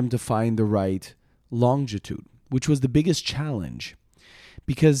 allowing them to find the right longitude, which was the biggest challenge,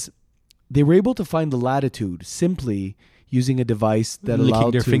 because they were able to find the latitude simply using a device that licking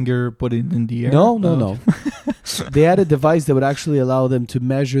allowed their to finger, put it in the air. No. They had a device that would actually allow them to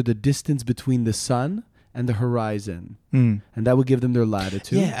measure the distance between the sun and the horizon, and that would give them their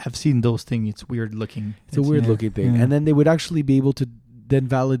latitude. Yeah, I've seen those things. It's weird looking. It's a weird looking thing. Yeah. And then they would actually be able to then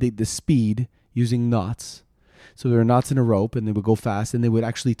validate the speed using knots. So there are knots in a rope, and they would go fast, and they would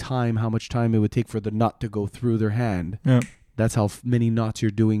actually time how much time it would take for the knot to go through their hand. Yeah. That's how many knots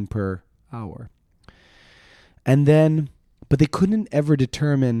you're doing per hour. And then, but they couldn't ever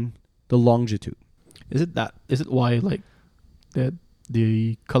determine the longitude. Is it why like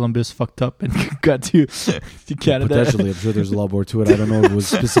the Columbus fucked up and got to Canada? Potentially, I'm sure there's a lot more to it. I don't know if it was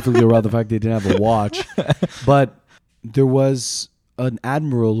specifically around the fact they didn't have a watch, but there was an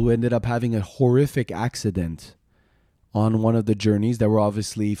admiral who ended up having a horrific accident on one of the journeys that were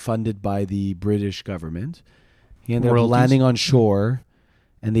obviously funded by the British government. He ended up landing on shore,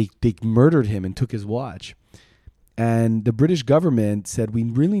 and they murdered him and took his watch. And the British government said, we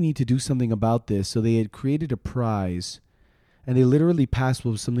really need to do something about this. So they had created a prize, and they literally passed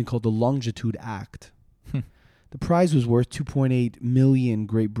what was something called the Longitude Act. The prize was worth 2.8 million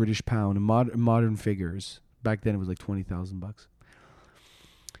Great British pound in modern figures. Back then it was like $20,000.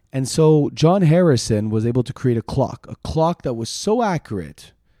 And so John Harrison was able to create a clock that was so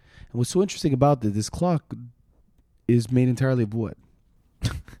accurate. And what's so interesting about this clock is made entirely of wood.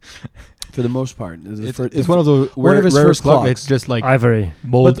 For the most part, it's one of those one of his first clocks. clocks. It's just like Ivory.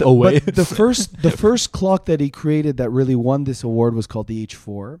 mold away. But the first clock that he created that really won this award was called the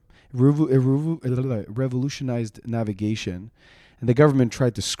H4. It revolutionized navigation, and the government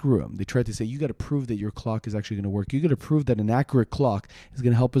tried to screw him. They tried to say, you got to prove that your clock is actually going to work. You got to prove that an accurate clock is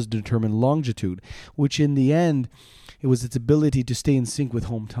going to help us determine longitude, which in the end, it was its ability to stay in sync with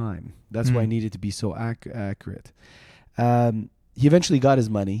home time. That's why it needed to be so accurate. He eventually got his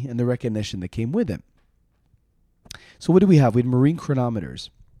money and the recognition that came with him. So what do we have? We had marine chronometers.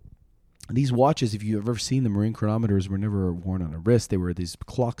 These watches, if you've ever seen them, marine chronometers were never worn on a wrist. They were these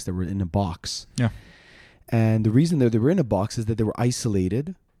clocks that were in a box. Yeah. And the reason that they were in a box is that they were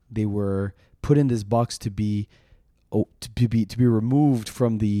isolated. They were put in this box to be removed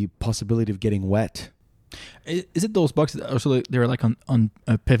from the possibility of getting wet. Is it those boxes? Also, they were like on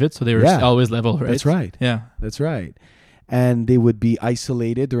a pivot, so they were always level, right? That's right. Yeah, that's right. And they would be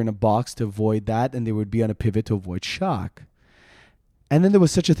isolated. They're in a box to avoid that, and they would be on a pivot to avoid shock. And then there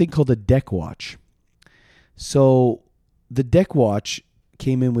was such a thing called a deck watch. So the deck watch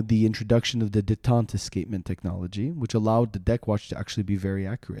came in with the introduction of the detente escapement technology, which allowed the deck watch to actually be very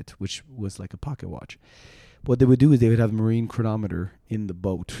accurate, which was like a pocket watch. What they would do is they would have a marine chronometer in the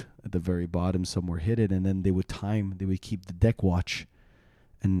boat at the very bottom, somewhere hidden, and then they would keep the deck watch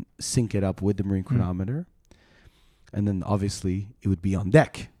and sync it up with the marine chronometer. And then obviously it would be on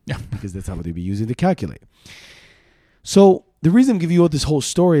deck because that's how they'd be using to calculate. So the reason I'm giving you all this whole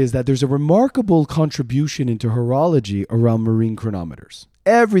story is that there's a remarkable contribution into horology around marine chronometers.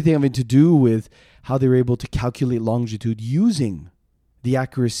 Everything having to do with how they were able to calculate longitude using the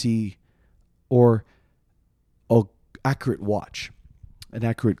accuracy or accurate watch, an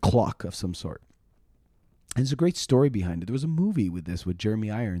accurate clock of some sort. And there's a great story behind it. There was a movie with this, with Jeremy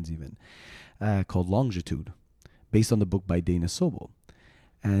Irons even, called Longitude, based on the book by Dana Sobel.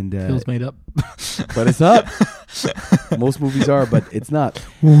 And Feels made up. but it's not. Most movies are, but it's not.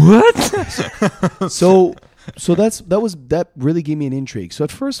 What? So that really gave me an intrigue. So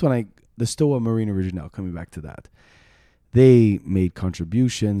at first, the Stowa Marine Original, coming back to that, they made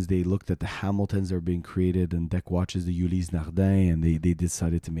contributions. They looked at the Hamiltons that were being created and deck watches, the Ulysse Nardin, and they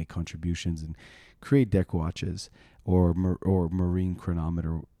decided to make contributions and create deck watches or marine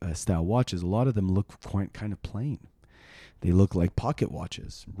chronometer style watches. A lot of them look quite kind of plain. They look like pocket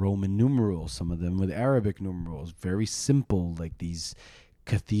watches, Roman numerals, some of them with Arabic numerals, very simple, like these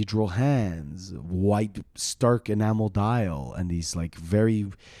cathedral hands, white stark enamel dial, and these like very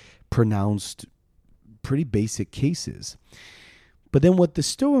pronounced, pretty basic cases. But then what the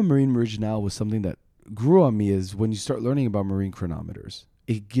Stowa Marine Original was something that grew on me is when you start learning about marine chronometers,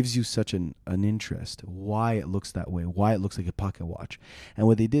 it gives you such an interest, why it looks that way, why it looks like a pocket watch. And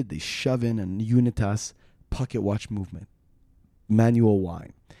what they did, they shove in an Unitas pocket watch movement, manual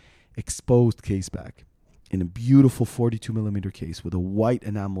wind, exposed case back in a beautiful 42 millimeter case with a white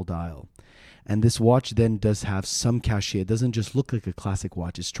enamel dial. And this watch then does have some cachet. It doesn't just look like a classic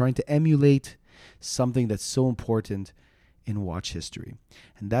watch. It's trying to emulate something that's so important in watch history.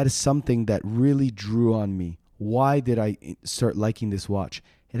 And that is something that really drew on me. Why did I start liking this watch?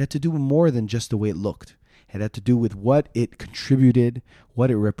 It had to do with more than just the way it looked. It had to do with what it contributed, what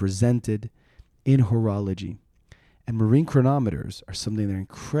it represented in horology. And marine chronometers are something that are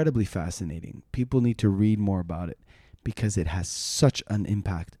incredibly fascinating. People need to read more about it because it has such an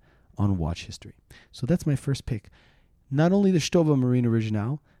impact on watch history. So that's my first pick. Not only the Stowa Marine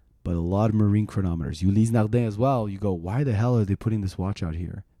Original, but a lot of marine chronometers. Ulysse Nardin as well. You go, why the hell are they putting this watch out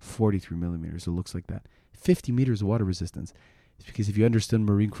here? 43 millimeters, it looks like that. 50 meters of water resistance. It's because if you understand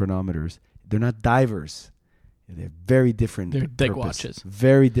marine chronometers, they're not divers. They're very different. They're deck purpose. watches.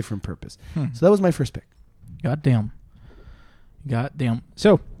 Very different purpose. So that was my first pick. Goddamn.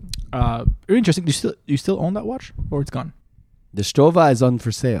 So, very interesting. Do you still own that watch, or it's gone? The Stowa is on for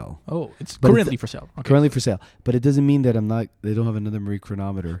sale. Oh, it's But currently for sale. Okay. Currently for sale. But it doesn't mean that they don't have another marine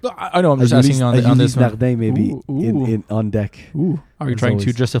chronometer. No, I know. I'm just asking on this one. Nardin maybe Ooh. in on deck. Ooh, are you As trying to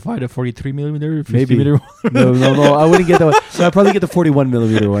always. justify the 43 millimeter, 50 Maybe. millimeter? No, I wouldn't get that one. So I'd probably get the 41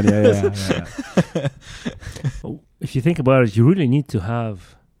 millimeter one. Yeah. If you think about it, you really need to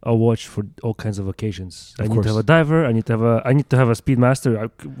have a watch for all kinds of occasions. I need course. to have a diver. I need to have a speedmaster.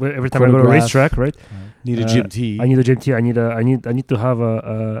 Every time I go to a Chronograph. racetrack, right? Need a GMT. I need a GMT. I need to have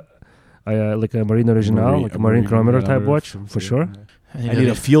a like a Marine Original, like a marine chronometer type watch for sure. I need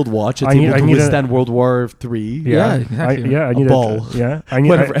a field watch. It's I need- able I to need a- withstand World War III. Yeah, exactly. I A need ball. I need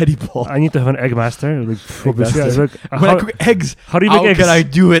Whatever, Eddie Ball. I need to have an egg master. Like, obviously, master. like, When I cook eggs, how do you make how eggs? can I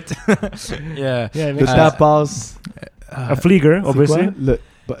do it? Yeah. Yeah, it Le makes temps sense. passe. A Flieger, C'est obviously.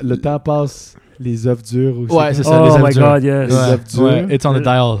 quoi? Le temps passe. Les œufs durs. Ou Ouais, c'est ça. Oh les my œufs durs. god, yes. Les Ouais, œufs durs. ouais, it's on the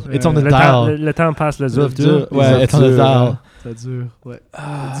dial. It's on the Le dial. temps- Le temps passe les œufs durs. Ouais, it's on the dial. Ça dure. Ouais.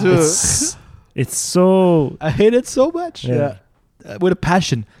 It's so. I hate it so much. Yeah. With a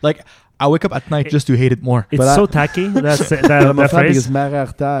passion. Like, I wake up at night just to hate it more. It's But so tacky. That's that I'm a fan phrase. because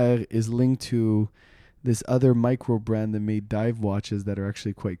Marais Terre is linked to this other micro brand that made dive watches that are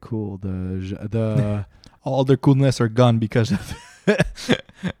actually quite cool. The All their coolness are gone because of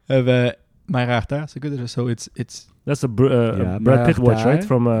my Rarter. C'est good. So it's That's a Yeah, Brad Pitt watch, Martin. right?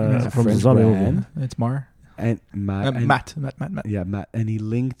 From It's a from the French zombie brand. movie. it's Mar. and Matt. Matt. Yeah, Matt. And he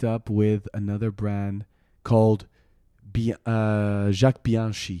linked up with another brand called Jacques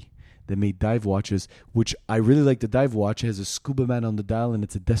Bianchi that made dive watches, which I really like. The dive watch. It has a scuba man on the dial and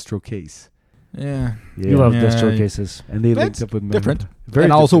it's a Destro case. Yeah. You love Yeah. Destro cases. And they linked That's up with different. Very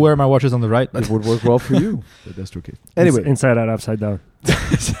and I also different. wear my watches on the right. It would work well for you, the Destro case. Anyway, It's inside out, upside down.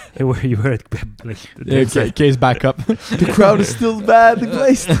 You wear it like Yeah, case back up. the crowd is still badly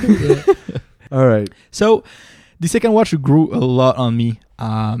placed. All right. So the second watch that grew a lot on me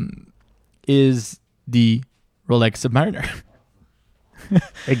is the Rolex Submariner.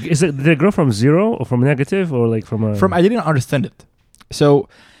 Is it? Did it grow from zero or from negative or like from a? I didn't understand it. So,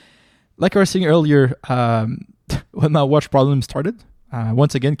 like I was saying earlier, when my watch problem started,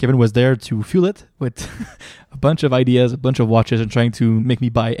 once again, Kevin was there to fuel it with a bunch of ideas, a bunch of watches, and trying to make me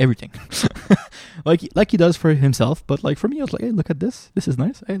buy everything. like he does for himself, but like for me, I was like, hey, look at this. This is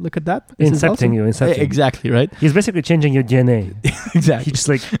nice. Hey, look at that. This is awesome. Incepting. Exactly, right? He's basically changing your DNA. Exactly. He just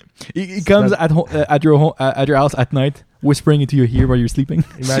like He comes at your home, at your house at night, whispering into your ear while you're sleeping.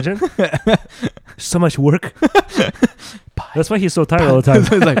 imagine so much work. That's why he's so tired all the time.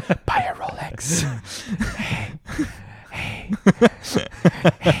 So it's like, buy a Rolex.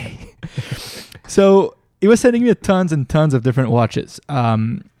 So he was sending me tons and tons of different watches.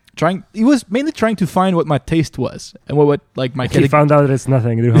 He was mainly trying to find what my taste was and what like my. He found out that it's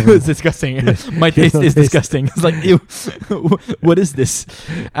nothing. It was disgusting. My taste is disgusting. It's like, ew, what is this?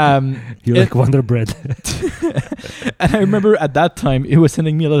 You like Wonder Bread. And I remember at that time he was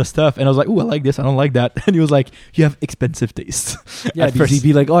sending me a lot of stuff, and I was like, "Ooh, I like this. I don't like that." And he was like, "You have expensive taste." Yeah, because he'd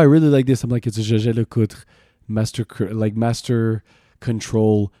be like, "Oh, I really like this." I'm like, "It's a Jaeger LeCoultre master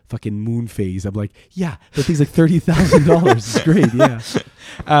control fucking moon phase." I'm like, "Yeah, that thing's like $30,000. It's great." Yeah.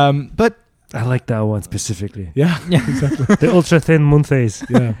 But I like that one specifically. Yeah, exactly. The ultra thin moon phase.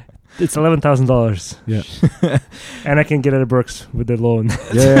 Yeah. It's $11,000. Yeah. And I can get it at Brooks with the loan.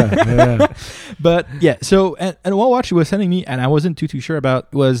 Yeah. But yeah, so and one watch he was sending me, and I wasn't too sure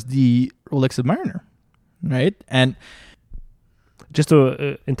about, was the Rolex Submariner, right? And just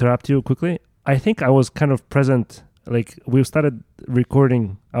to interrupt you quickly, I think I was kind of present. Like, we started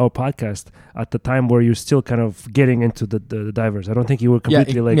recording our podcast at the time where you're still kind of getting into the divers. I don't think you were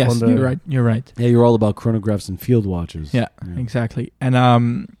completely on the. You're right. Yeah, you're all about chronographs and field watches. Yeah. Exactly. And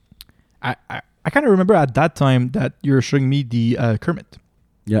I kind of remember at that time that you were showing me the Kermit.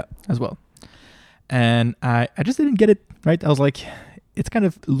 Yeah. As well. And I just didn't get it, right? I was like, it kind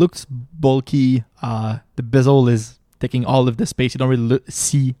of looks bulky. The bezel is taking all of the space. You don't really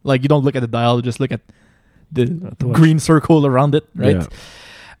see, like, you don't look at the dial, you just look at the green circle around it, right?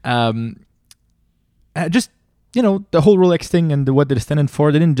 Yeah. Just, the whole Rolex thing and what they stand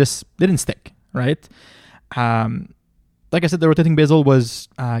for, they didn't stick, right? Like I said, the rotating bezel was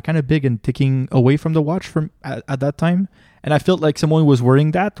kind of big and taking away from the watch at that time. And I felt like someone who was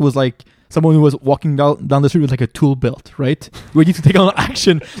wearing that was like someone who was walking down the street with like a tool belt, right? We need to take on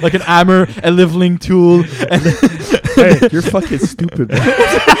action, like an hammer, a leveling tool, and hey, you're fucking stupid,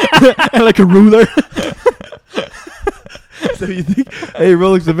 man. And like a ruler. So you think, hey,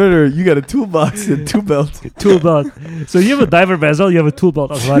 Rolex Submariner, you got a toolbox and tool belt. Tool belt. So you have a diver bezel, you have a tool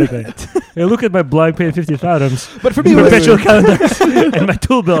belt automatically. Hey, look at my Blind Pain 50 Fathoms. But for me, perpetual calendar and my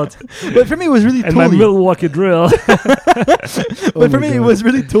tool belt. But for me, it was really and my Milwaukee drill. But for me, it was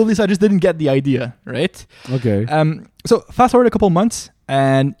really totally. So I just didn't get the idea, right? Okay. So fast forward a couple months,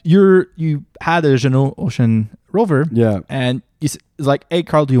 and you had a Jeanneau Ocean Rover. Yeah. And it's like, hey,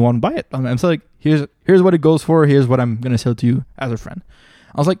 Carl, do you want to buy it? I'm so like, here's what it goes for. Here's what I'm gonna sell to you as a friend.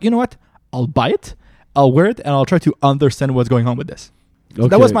 I was like, you know what? I'll buy it. I'll wear it, and I'll try to understand what's going on with this. So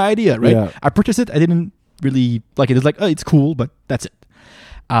that was my idea, right? Yeah. I purchased it. I didn't really like it. It's like, oh, it's cool, but that's it.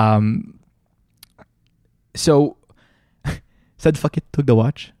 So said fuck it, took the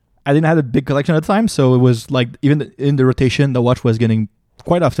watch. I didn't have a big collection at the time, so it was like, even in the rotation, the watch was getting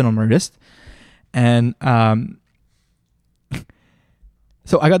quite often on my wrist. And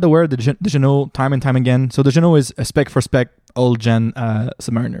so I got to wear the Jeanneau time and time again. So the Jeanneau is a spec for spec old gen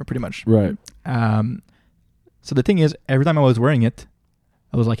Submariner, pretty much. Right. So the thing is, every time I was wearing it,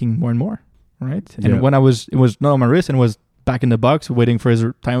 I was liking more and more, right? Yeah. And when it was not on my wrist and was back in the box waiting for his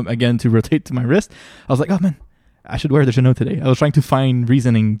time again to rotate to my wrist, I was like, oh man, I should wear the Jeanneau today. I was trying to find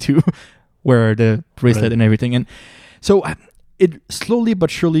reasoning to wear the bracelet and everything. And so it slowly but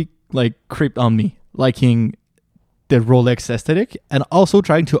surely like creeped on me, liking the Rolex aesthetic and also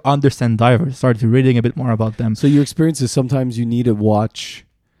trying to understand divers, started reading a bit more about them. So your experience is sometimes you need a watch,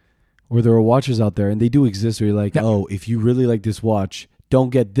 or there are watches out there and they do exist where you're like, oh, if you really like this watch, don't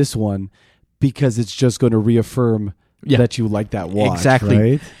get this one because it's just going to reaffirm that you like that watch. Exactly.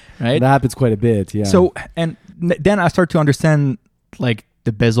 Right? Right? That happens quite a bit. Yeah. So, and then I start to understand like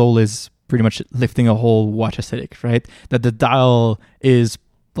the bezel is pretty much lifting a whole watch aesthetic, right? That the dial is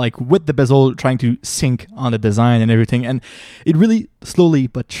like with the bezel trying to sync on the design and everything. And it really slowly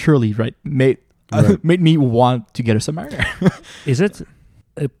but surely, right, made me want to get a Submariner.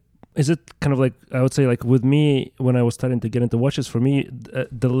 Is it kind of like, I would say, like with me, when I was starting to get into watches, for me,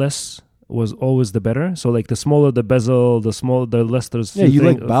 the less was always the better. So like the smaller the bezel, the less there's... Yeah, you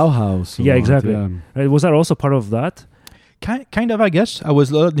like Bauhaus. Yeah, exactly. Yeah. Right. Was that also part of that? Kind of, I guess. I was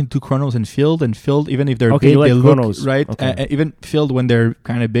a lot into chronos and field, even if they're big, they look chronos. Right. Okay. Even field, when they're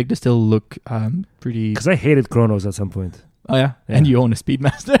kind of big, they still look pretty. Because I hated chronos at some point. Oh yeah, and you own a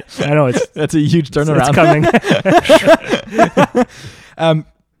Speedmaster. I know that's a huge turnaround. It's coming.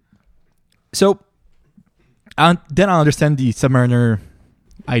 So, then I understand the Submariner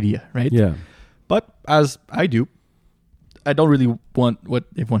idea, right? Yeah. But as I do, I don't really want what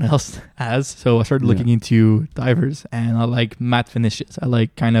everyone else has. So I started looking into divers, and I like matte finishes. I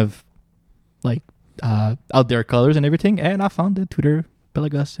like kind of like out there colors and everything. And I found the Tudor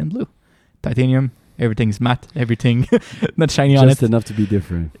Pelagos in blue. Titanium, everything's matte, everything not shiny on it. Just enough to be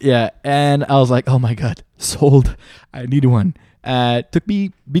different. Yeah. And I was like, oh my God. sold. I need one. Took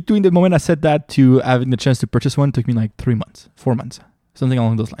me between the moment I said that to having the chance to purchase one, took me like 3 months, 4 months, something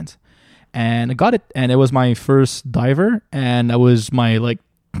along those lines. And I got it, and it was my first diver, and I was my like,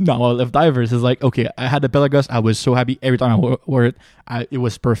 no, I love divers. It's like, okay, I had the Pelagus. I was so happy every time I wore it. It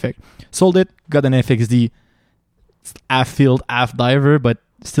was perfect. Sold it, got an FXD, half field, half diver, but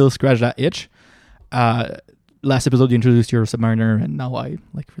still scratch that itch. Last episode you introduced your Submariner, and now I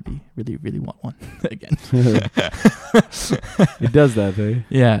like really want one again. It does that, eh?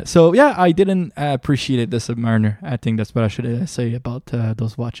 Yeah. So yeah, I didn't appreciate the Submariner. I think that's what I should say about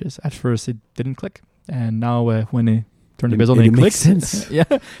those watches. At first, it didn't click, and now when it turn the bezel and it makes clicks. sense. Yeah.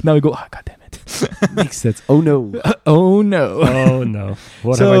 Now we go, oh, God damn it. Makes sense. Oh no. Oh no. Oh no.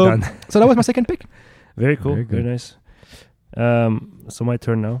 What have I done? So that was my second pick. Very cool. Very Very, good. nice. So my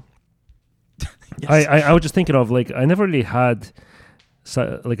turn now. Yes. I was just thinking of like I never really had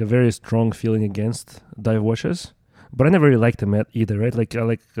like a very strong feeling against dive watches, but I never really liked them either, right? Like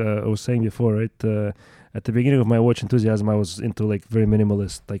I was saying before, right? At the beginning of my watch enthusiasm, I was into like very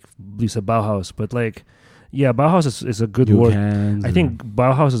minimalist, like Lisa Bauhaus, but like. Yeah, Bauhaus is a good word. I think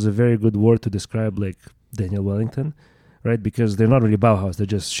Bauhaus is a very good word to describe like Daniel Wellington, right? Because they're not really Bauhaus; they're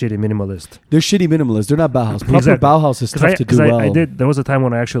just shitty minimalist. They're shitty minimalists. They're not Bauhaus. Proper Exactly. Bauhaus is tough to do well. I did. There was a time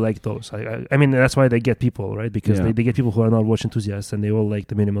when I actually liked those. I mean, that's why they get people, right? Because Yeah. they get people who are not watch enthusiasts, and they all like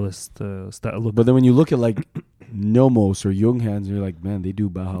the minimalist style look. But then when you look at like Nomos or Junghans, you're like, man, they do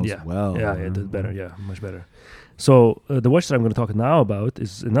Bauhaus well. Yeah, it did better. Yeah, much better. So the watch that I'm going to talk now about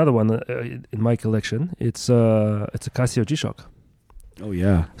is another one in my collection. It's a Casio G-Shock. Oh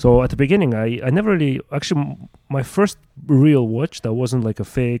yeah. So at the beginning, I never really actually my first real watch that wasn't like a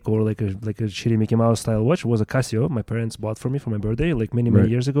fake or like a shitty Mickey Mouse style watch was a Casio. My parents bought for me for my birthday like many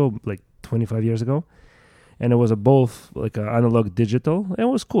years ago, like 25 years ago, and it was both like an analog digital. And it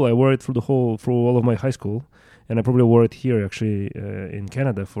was cool. I wore it through all of my high school, and I probably wore it here actually in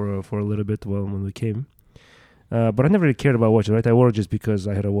Canada for a little bit when we came. But I never really cared about watches, right? I wore it just because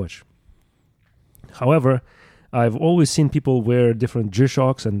I had a watch. However, I've always seen people wear different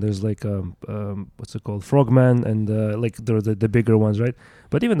G-Shocks, and there's like what's it called, Frogman, and like the bigger ones, right?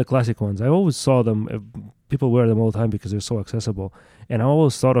 But even the classic ones, I always saw them. People wear them all the time because they're so accessible, and I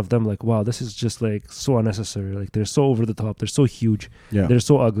always thought of them like, wow, this is just like so unnecessary. Like they're so over the top, they're so huge, they're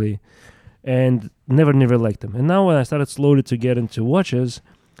so ugly, and never liked them. And now when I started slowly to get into watches,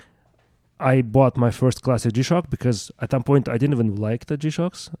 I bought my first classic G-Shock because at that point I didn't even like the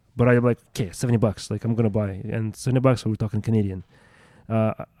G-Shocks, but I'm like, okay, $70, like I'm gonna buy, and $70, we're talking Canadian.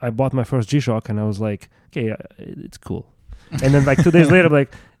 I bought my first G-Shock and I was like, okay, it's cool. And then like 2 days later, I'm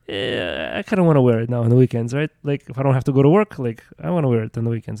like, I kind of want to wear it now on the weekends, right? Like if I don't have to go to work, like I want to wear it on the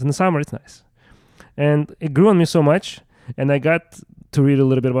weekends. In the summer, it's nice. And it grew on me so much, and I got to read a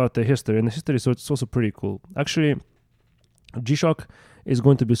little bit about the history, and the history, so it's also pretty cool. Actually, G-Shock is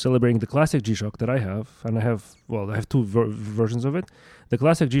going to be celebrating the classic G-Shock that I have, and I have two versions of it. The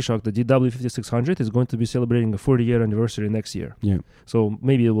classic G-Shock, the DW5600, is going to be celebrating a 40-year anniversary next year. Yeah. So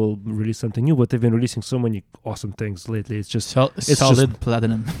maybe it will release something new, but they've been releasing so many awesome things lately. It's just solid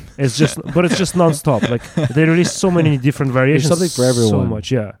platinum. It's just, but it's just non-stop. Like they release so many different variations. There's something for everyone. So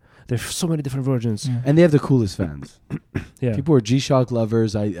much, yeah. There's so many different versions. Yeah. And they have the coolest fans. Yeah. People are G-Shock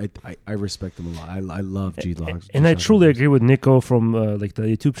lovers. I respect them a lot. I love G-Shocks. And I truly agree with Nico from like the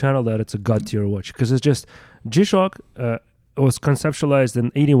YouTube channel that it's a god tier watch, because it's just G-Shock was conceptualized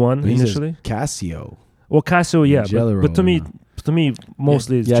in 81 initially. Casio. Well, Casio, yeah, Gelero, but to me,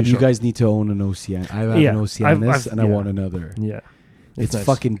 mostly it's yeah. G-Shock. You guys need to own an Ocean. I have an Oceanus, and I want another. Yeah, it's nice.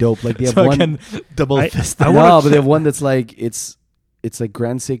 fucking dope. Like they have So I one. can double fist. No, but they have one that's like it's like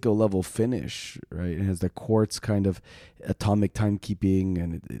Grand Seiko level finish, right? It has the quartz kind of atomic timekeeping,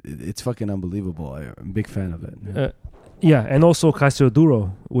 and it's fucking unbelievable. I'm a big fan of it. Yeah, and also Casio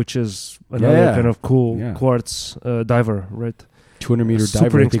Duro, which is another kind of cool quartz diver, right? 200 meter Super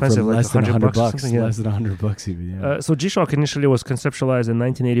diver, I think, expensive, for like less than $100 bucks, yeah. Less than $100 even. Yeah. So G-Shock initially was conceptualized in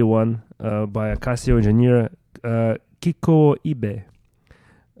 1981 by a Casio engineer, Kiko Ibe.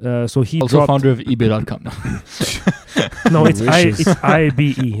 So he also founder of eBay.com. No, it's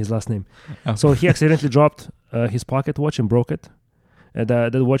IBE, his last name. Oh. So he accidentally dropped his pocket watch and broke it. And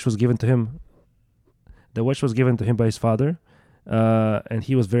the watch was given to him. The watch was given to him by his father, and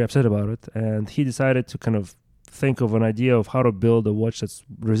he was very upset about it. And he decided to kind of think of an idea of how to build a watch that's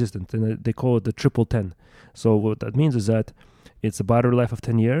resistant, and they call it the 1010. So what that means is that it's a battery life of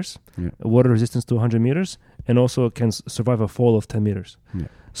 10 years, water resistance to 100 meters, and also can survive a fall of 10 meters. Yeah.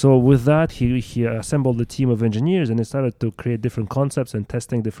 So with that, he assembled a team of engineers, and they started to create different concepts and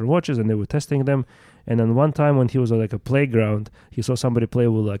testing different watches, and they were testing them. And then one time when he was at like a playground, he saw somebody play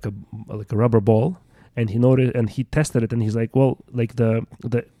with like a rubber ball, and he noticed, and he tested it, and he's like, well, like the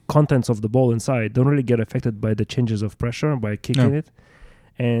contents of the ball inside don't really get affected by the changes of pressure by kicking it,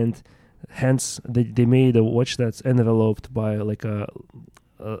 and hence they made a watch that's enveloped by like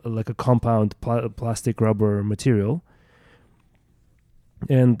a compound plastic rubber material,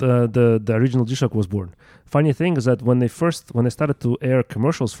 and the original G-Shock was born. Funny thing is that when they started to air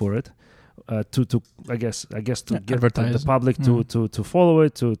commercials for it, to I guess to get the public to follow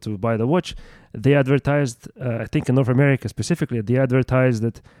it, to buy the watch, they advertised, I think in North America specifically, they advertised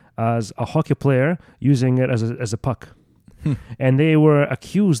it as a hockey player using it as a puck. And they were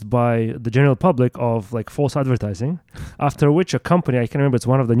accused by the general public of like false advertising, after which a company, I can't remember, it's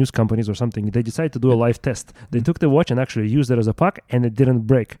one of the news companies or something, they decided to do a live test. They took the watch and actually used it as a puck, and it didn't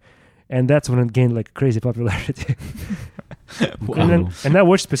break. And that's when it gained like crazy popularity. Wow. And that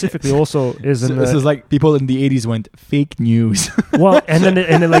watch specifically also is so this is like people in the 80s went fake news. Well, and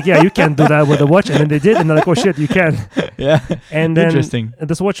then like, yeah, you can't do that with a watch, and then they did, and they're like, oh shit, you can. Yeah. And then interesting.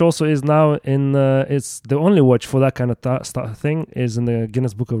 This watch also is now in it's the only watch for that kind of thing is in the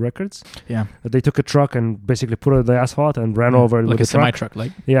Guinness Book of Records. Yeah. They took a truck and basically put it on the asphalt and ran over it like with a a semi truck,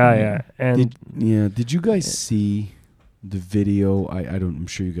 like. Yeah. And did you guys see the video? I'm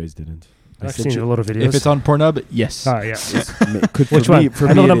sure you guys didn't. I've seen a lot of videos. If it's on Pornhub, yes. Yeah. Which one?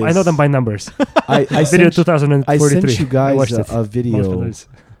 I know them by numbers. I Video 2043. I sent you guys a Most video of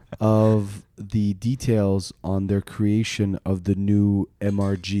of the details on their creation of the new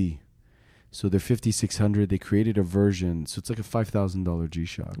MRG. So their 5600, they created a version. So it's like a $5,000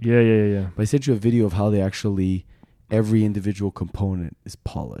 G-Shock. Yeah. But I sent you a video of how they actually, every individual component is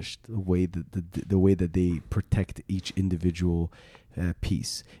polished. The way that they protect each individual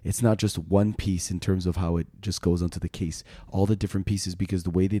piece. It's not just one piece in terms of how it just goes onto the case. All the different pieces, because the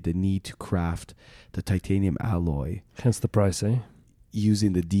way they need to craft the titanium alloy. Hence the price, eh?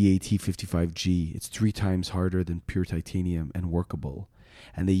 Using the DAT55G, it's 3 times harder than pure titanium and workable.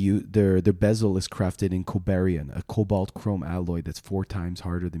 And they use their bezel is crafted in Cobarium, a cobalt chrome alloy that's 4 times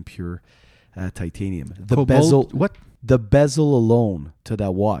harder than pure titanium. The bezel alone to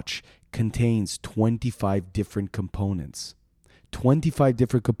that watch contains 25 different components. 25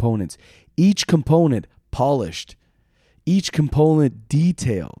 different components. Each component polished. Each component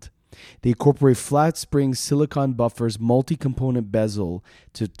detailed. They incorporate flat springs, silicon buffers, multi-component bezel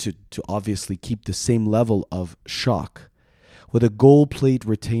to obviously keep the same level of shock, with a gold plate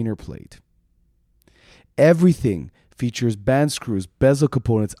retainer plate. Everything features band screws, bezel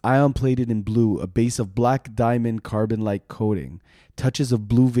components, ion plated in blue, a base of black diamond carbon-like coating, touches of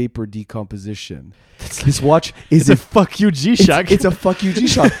blue vapor decomposition. This watch is a fuck you G-Shock. It's a fuck you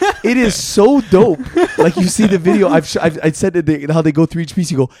G-Shock. It is so dope. Like you see the video, I said that how they go through each piece.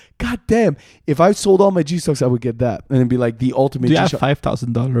 You go, God damn! If I sold all my G-Shocks, I would get that, and it'd be like the ultimate. Do you G-Shock. have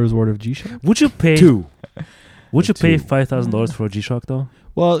 $5,000 worth of G-Shock? Would you pay 2? Would you pay $2. $5,000 for a G-Shock though?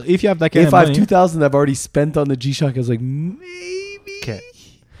 Well, if you have that kind If of I have money, 2,000 I've already spent on the G-Shock, I was like, maybe. Okay.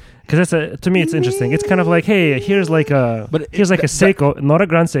 Because to me it's interesting. It's kind of like, hey, here's like a Seiko, not a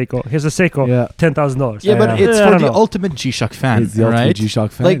Grand Seiko. Here's a Seiko, Yeah. $10,000. yeah, but it's I for don't the know. ultimate G-Shock fan, It's the ultimate right?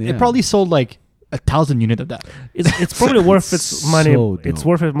 G-Shock fan, Like yeah. it probably sold like 1,000 units of that. It's probably worth its money. so It's dope.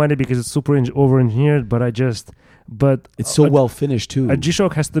 worth its money because it's super over-engineered. But It's so well finished too. A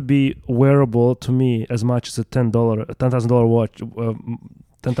G-Shock has to be wearable to me as much as a $10,000 watch.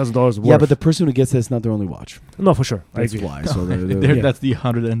 $10,000 worth. Yeah, but the person who gets it is not their only watch. No, for sure. That's I agree. why. So they're, Yeah. That's the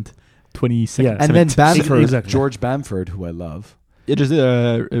 126. Yeah. And then Bamford, Exactly. George Bamford, who I love, It just did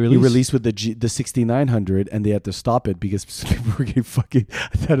a release. he released with the 6900, and they had to stop it because people were getting fucking.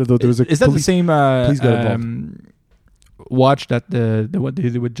 I don't know. There was a Is that the police- same please get involved. watch that the what they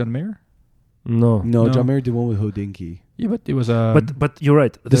did with John Mayer? No. No, No. John Mayer did one with Hodinkee. Yeah, but it was But you're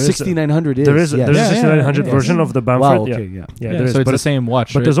right. The 6900 is. There is yes. a Yeah, 6900 yeah. version of the Bamford. Wow. Yeah. Okay. Yeah. Yeah, there is. so it's But the same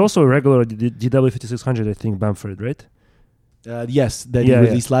watch. there's also a regular DW5600, I think, Bamford, right? Yes, that Yeah, he yeah.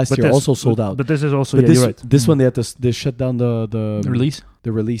 released last But year, this- also sold out. But this is also, But you're right. this one they shut down the release.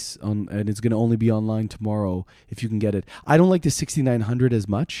 the release on, and it's going to only be online tomorrow if you can get it. I don't like the 6900 as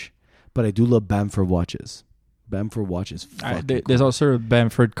much, but I do love Bamford watches. Bamford watches. There's cool. also a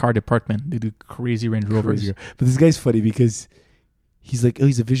Bamford car department. They do crazy Range Rovers. Crazier. But this guy's funny because he's like, oh,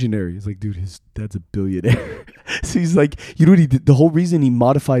 he's a visionary. He's like, dude, his dad's a billionaire. So he's like, you know what he did? The whole reason he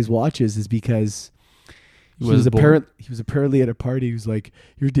modifies watches is because he was apparently at a party. He was like,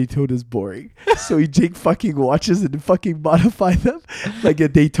 your Daytona's boring. So he take fucking watches and fucking modify them. Like a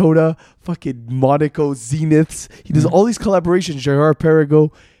Daytona, fucking Monaco, Zeniths. He does all these collaborations. Gerard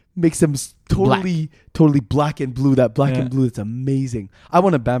Perregaux, makes them totally black and blue. That black and blue, it's amazing. I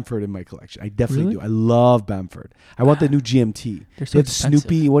want a Bamford in my collection. I definitely do. I love Bamford. I want the new GMT. They're so They have expensive.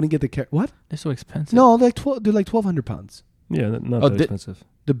 Snoopy. You want to get the what? They're so expensive. No, they're like 1,200 pounds. Yeah, not that expensive.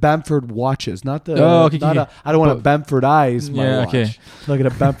 The Bamford watches, not the. Oh, okay. I don't want to Bamfordize my watch. Okay. I'm not gonna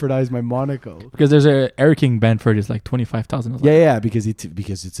Bamfordize my Monaco. Because there's a Air King Bamford is like 25,000. Yeah, because it's a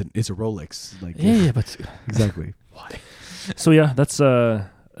Rolex. Like Yeah, but exactly. why? So yeah, that's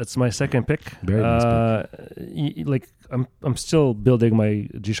my second pick. Very nice pick. Like I'm still building my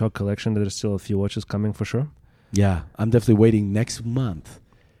G-Shock collection. There's still a few watches coming for sure. Yeah, I'm definitely waiting. Next month,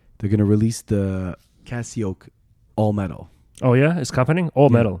 they're gonna release the Casio all metal. Oh yeah, it's happening. All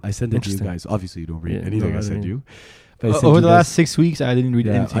metal. I sent it to you guys. Obviously, you don't read Yeah, anything no, I I sent didn't. you. But I sent Over you the guys- last 6 weeks, I didn't read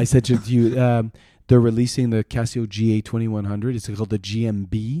anything. I sent it to you. They're releasing the Casio GA2100. It's called the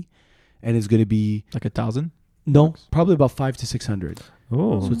GMB, and it's gonna be like 1,000. probably about 500 to 600.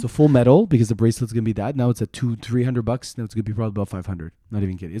 Oh, So it's a full metal because the bracelet's gonna be that. Now it's at $200-300. Now it's gonna be probably about 500. Not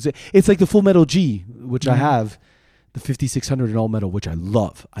even kidding. It's like the full metal G, which I have, the 5600 in all metal, which I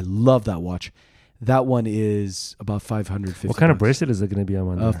love. I love that watch. That one is about 550. what kind of bracelet is it going to be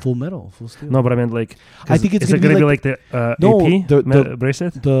on? There? Full metal, full steel. No, but I meant like. I think it's is it gonna going to be be like the No, AP the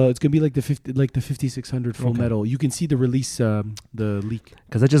bracelet? it's gonna be like the 5600 full Okay. metal. You can see the release, the leak.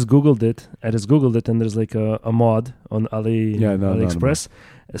 Because I just googled it. And there's like a mod on AliExpress.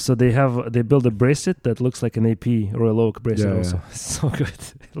 So they build a bracelet that looks like an AP Royal Oak bracelet. Yeah, also, so good.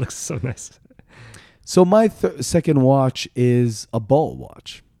 It looks so nice. So my second watch is a Ball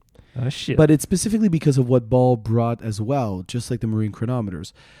watch. Oh shit! But it's specifically because of what Ball brought as well, just like the marine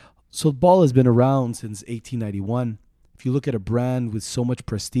chronometers. So Ball has been around since 1891. If you look at a brand with so much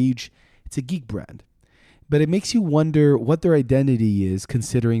prestige, it's a geek brand. But it makes you wonder what their identity is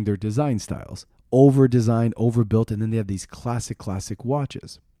considering their design styles. Over-designed, overbuilt, and then they have these classic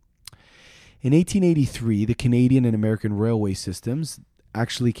watches. In 1883, the Canadian and American railway systems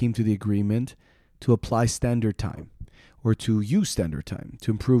actually came to the agreement to apply standard time, or to use standard time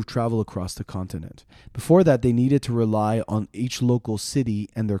to improve travel across the continent. Before that, they needed to rely on each local city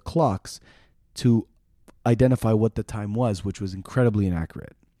and their clocks to identify what the time was, which was incredibly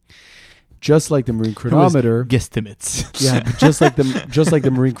inaccurate. Just like the marine chronometer, Guesstimates. yeah, just like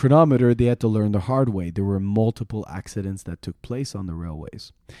the marine chronometer, they had to learn the hard way. There were multiple accidents that took place on the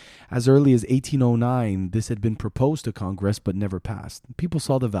railways. As early as 1809, this had been proposed to Congress but never passed. People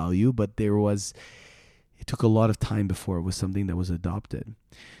saw the value, but it took a lot of time before it was something that was adopted.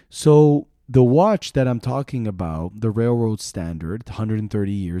 So the watch that I'm talking about, the Railroad Standard,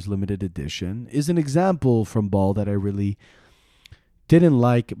 130 years limited edition, is an example from Ball that I really didn't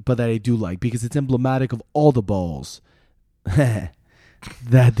like, but that I do like because it's emblematic of all the balls that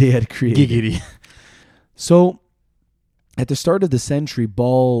they had created. Giggity. So at the start of the century,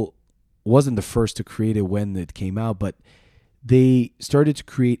 Ball wasn't the first to create it when it came out, but they started to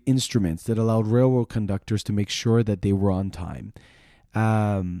create instruments that allowed railroad conductors to make sure that they were on time.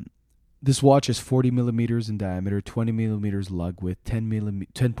 This watch is 40 millimeters in diameter, 20 millimeters lug width,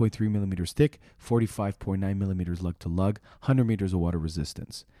 10.3 millimeters thick, 45.9 millimeters lug to lug, 100 meters of water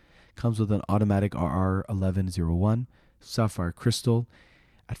resistance. Comes with an automatic RR1101, sapphire crystal.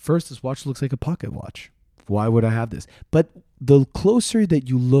 At first, this watch looks like a pocket watch. Why would I have this? But the closer that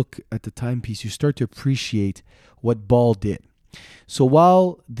you look at the timepiece, you start to appreciate what Ball did. So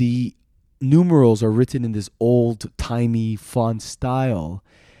while the numerals are written in this old-timey font style,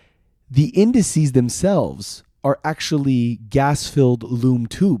 the indices themselves are actually gas-filled loom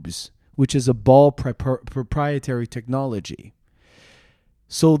tubes, which is a Ball proprietary technology.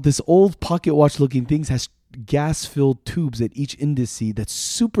 So this old pocket watch-looking thing has gas-filled tubes at each indice that's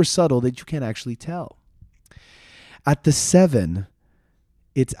super subtle that you can't actually tell. At the 7,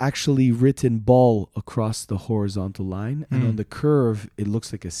 it's actually written Ball across the horizontal line, and on the curve, it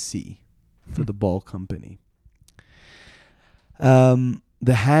looks like a C for the Ball company.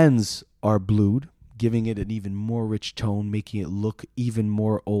 The hands are blued, giving it an even more rich tone, making it look even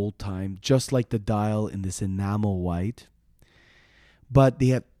more old-time, just like the dial in this enamel white. But they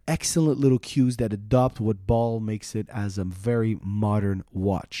have excellent little cues that adopt what Ball makes it as a very modern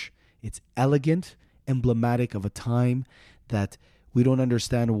watch. It's elegant, emblematic of a time that we don't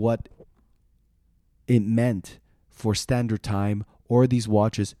understand what it meant for standard time or these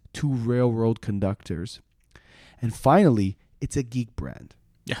watches to railroad conductors. And finally, it's a geek brand.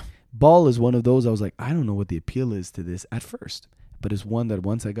 Yeah. Ball is one of those I was like, I don't know what the appeal is to this at first. But it's one that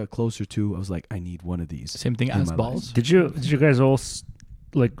once I got closer to, I was like, I need one of these. Same thing in as my balls. life. Did you guys all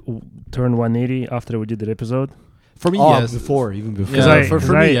turn 180 after we did that episode? For me, Oh, yes. even before. Yeah, for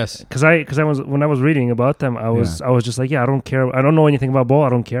me, yes. Because I was when I was reading about them, I was just like, yeah, I don't care. I don't know anything about ball. I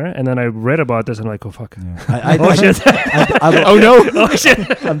don't care. And then I read about this and I'm like, oh fuck. Yeah. Oh shit. Oh no! Oh shit.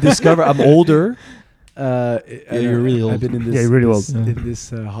 I'm older. you're really old. I've been in this. Yeah, you're really old. In this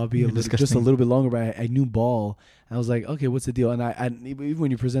hobby just a disgusting. little bit longer, but I knew ball. I was like, okay, what's the deal? And even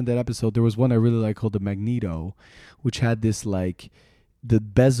when you present that episode, there was one I really like called the Magneto, which had this like the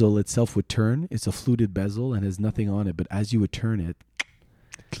bezel itself would turn. It's a fluted bezel and has nothing on it, but as you would turn it,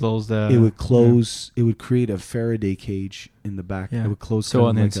 Close the. it would close. It would create a Faraday cage in the back. Yeah. It would close. So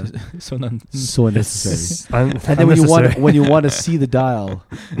kind of so unnecessary. And then when you want to see the dial,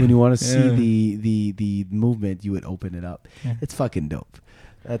 when you want to see the movement, you would open it up. Yeah. It's fucking dope.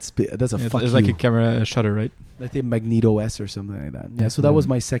 That's a fuck It's you. like a camera shutter, right? I think Magneto S or something like that. Yeah. So that was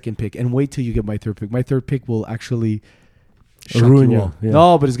my second pick. And wait till you get my third pick. My third pick will actually shock Ruin you you, all. yeah.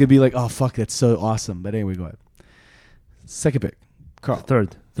 No, but it's gonna be like, oh fuck, that's so awesome. But anyway, go ahead. Second pick, Carl.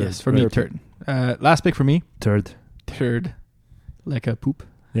 Third. Yes, for me, third. Last pick for me, Third. third. Like a poop.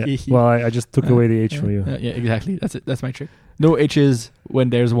 Yeah. Well, I just took away the H from you. Yeah, exactly. That's it. That's my trick. No H's when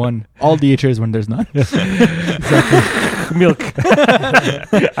there's one. All the H's when there's none. Milk.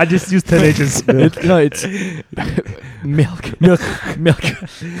 I just used 10 H's. It's milk. Milk.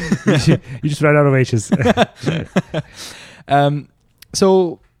 You just ran out of H's.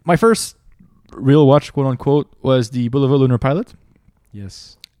 So my first real watch, quote unquote, was the Boulevard Lunar Pilot.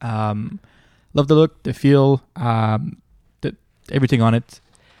 Yes. Love the look, the feel, everything on it.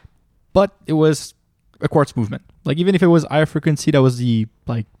 But it was a quartz movement. Like even if it was higher frequency, that was the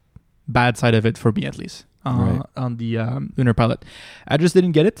like bad side of it for me at least. Right. On the Lunar Pilot, I just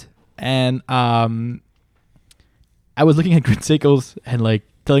didn't get it, and I was looking at Grand Seikos and like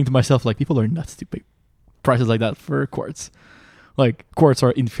telling to myself like people are nuts to pay prices like that for quartz. Like quartz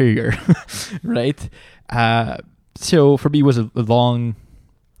are inferior, right? So for me, it was a long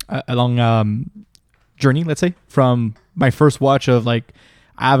journey. Let's say from my first watch of like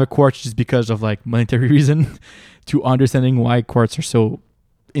I have a quartz just because of like monetary reason to understanding why quartz are so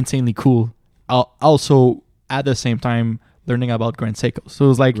insanely cool. Also at the same time learning about Grand Seiko. So it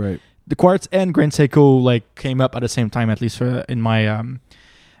was like the quartz and Grand Seiko like came up at the same time, at least in my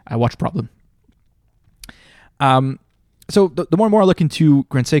watch problem. So the more and more I look into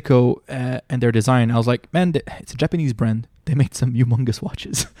Grand Seiko and their design, I was like, man, it's a Japanese brand. They made some humongous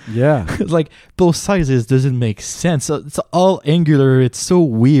watches. Yeah. It's like both sizes doesn't make sense. It's all angular. It's so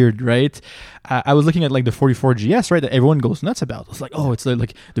weird, right? I was looking at like the 44 GS, right? That everyone goes nuts about. It's like, oh, it's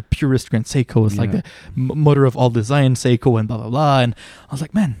like the purest Grand Seiko. It's like the mother of all design Seiko and blah, blah, blah. And I was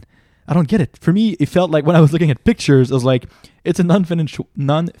like, man, I don't get it. For me, it felt like when I was looking at pictures, I was like, it's a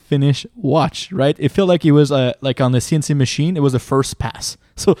non-finished watch, right? It felt like it was like on the CNC machine, it was the first pass.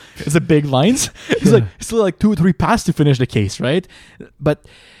 So it's a big lines. It's like still like 2 or 3 passes to finish the case, right? But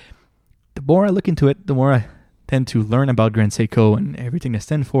the more I look into it, the more I tend to learn about Grand Seiko and everything they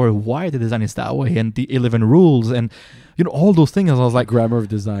stand for, why the design is that way, and the 11 rules, and all those things. I was like, grammar of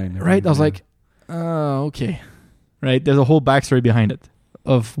design, right? I was like, oh, okay, right. There's a whole backstory behind it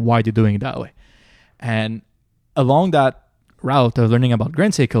of why they're doing it that way, and along that route of learning about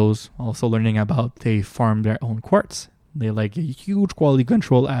Grand Seikos, also learning about they farm their own quartz. They like a huge quality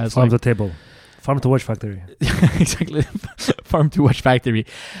control as farm to table, farm to watch factory. Exactly, farm to watch factory.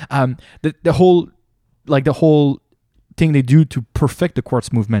 The whole thing they do to perfect the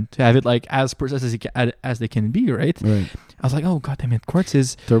quartz movement, to have it like as precise as they can be, right? Right. I was like, oh god damn it, quartz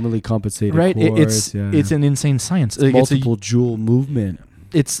is thermally compensated. Right. Quartz, It's an insane science. Like, multiple joule movement.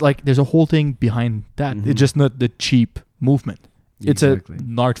 It's like there's a whole thing behind that. Mm-hmm. It's just not the cheap movement. It's an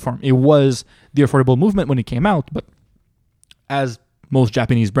art form. It was the affordable movement when it came out, but as most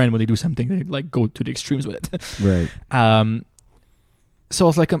Japanese brand, when they do something, they like go to the extremes with it. Right. So I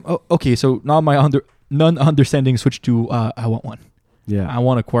was like, okay. So now my non-understanding switched to I want one. Yeah. I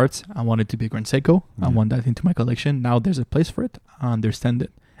want a quartz. I want it to be Grand Seiko. Yeah. I want that into my collection. Now there's a place for it. I understand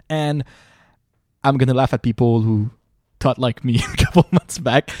it, and I'm gonna laugh at people who thought like me a couple months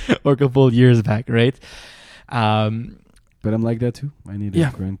back or a couple years back, right? But I'm like that too. I need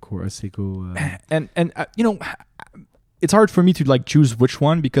a Grand Seiko. And it's hard for me to like choose which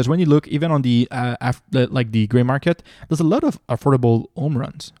one, because when you look even on the the gray market, there's a lot of affordable home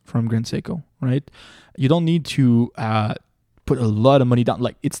runs from Grand Seiko, right? You don't need to put a lot of money down.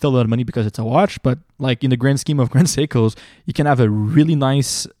 Like it's still a lot of money because it's a watch, but like in the grand scheme of Grand Seikos, you can have a really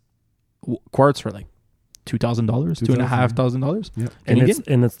nice quartz for like $2,000, $2,500. Yeah.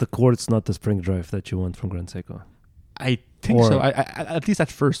 And it's the quartz, not the spring drive that you want from Grand Seiko. I think so. I at least at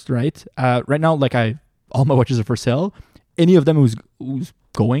first, right? Right now, like all my watches are for sale. Any of them who's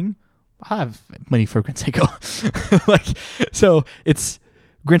going, I have money for Grand Seiko. So it's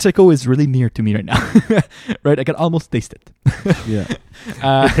Grand Seiko is really near to me right now, right? I can almost taste it. Yeah.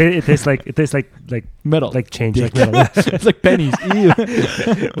 It tastes like Metal, like change, like metal. it's like pennies. Ew.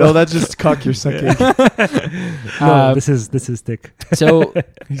 No, that's just cock you're sucking. No, this is thick. So,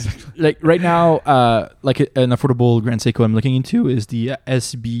 like right now, like an affordable Grand Seiko I'm looking into is the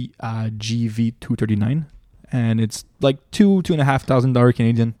SB GV239, and it's like $2,500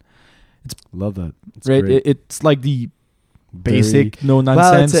 Canadian. Love that. It's Right? great. It's like the basic, Very- no Well,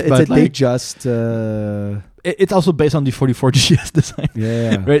 nonsense, it's a but like Datejust. it's also based on the 44 GS design.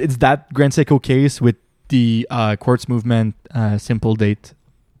 Yeah. Right? It's that Grand Seiko case with the quartz movement, simple date,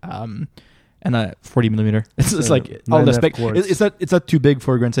 and a 40 millimeter. It's just like all the 9F spec. quartz. It's not too big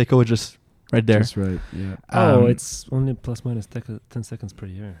for a Grand Seiko. It's just right there. That's right. Yeah. It's only plus minus 10 seconds per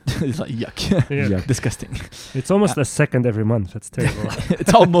year. It's like yuck. Yeah. Yuck. Disgusting. It's almost a second every month. That's terrible.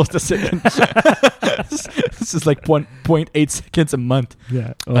 It's almost a second. This is like 0.8 seconds a month.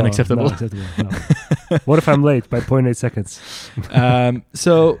 Yeah. Unacceptable. Not acceptable. No. What if I'm late by 0.8 seconds?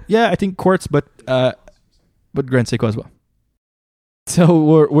 So yeah, I think quartz, but Grand Seiko as well. So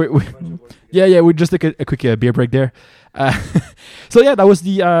we're we just took a quick beer break there. So yeah, that was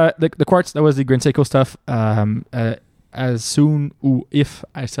the quartz. That was the Grand Seiko stuff. As soon if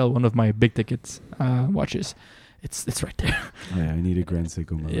I sell one of my big tickets watches, it's right there. Oh, yeah, I need a Grand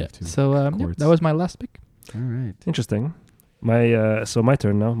Seiko in my life too. So Quartz. that was my last pick. All right. Interesting. My my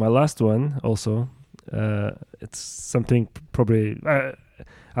turn now. My last one also. It's something probably.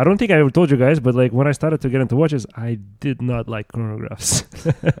 I don't think I ever told you guys, but like when I started to get into watches, I did not like chronographs.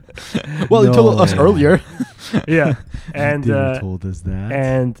 Well, you told us earlier. Yeah, and You told us that.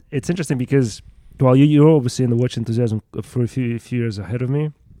 and it's interesting because well, you're obviously in the watch enthusiasm for a few years ahead of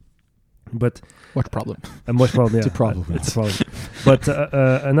me, but What problem? a much problem. Yeah, It's a problem. It's a problem. But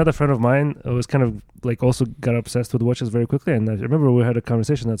another friend of mine was kind of like also got obsessed with watches very quickly, and I remember we had a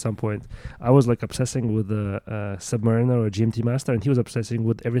conversation at some point. I was like obsessing with the Submariner or GMT Master, and he was obsessing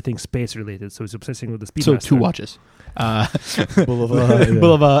with everything space related. So he's obsessing with the Speedmaster. So 2 watches. Boulevard,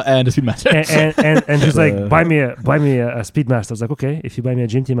 Boulevard and the Speedmaster. and he's like, buy me a Speedmaster. I was like, okay, if you buy me a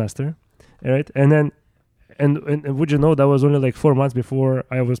GMT Master, all right, and then. And would you know that was only like 4 months before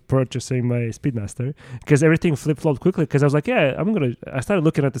I was purchasing my Speedmaster, because everything flip-flopped quickly, because I was like, yeah, I started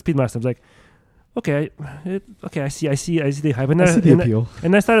looking at the Speedmaster. I was like, okay, I see the hype. And I see the appeal.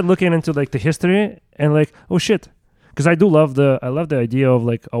 and I started looking into like the history and like, oh shit. Because I love the idea of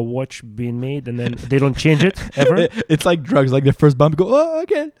like a watch being made and then they don't change it ever. It's like drugs. Like the first bump, you go, oh, I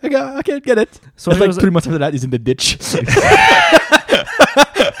can't get it. So It's it like was 3 months after that, he's in the ditch.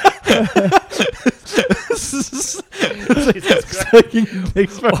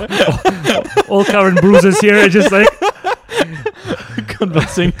 All covered in bruises here, just like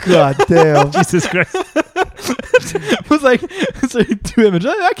Convulsing. God damn. Jesus Christ. It was like, it's like 2 images.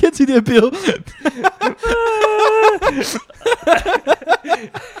 I can't see the appeal.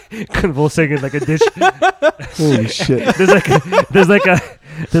 Convulsing in like a dish. Holy shit. There's like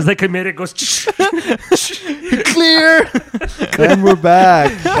a minute goes Clear. And we're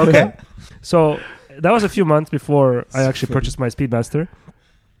back. okay. So that was a few months before I actually purchased my Speedmaster,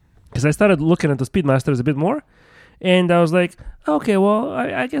 because I started looking at the Speedmasters a bit more, and I was like, okay, well,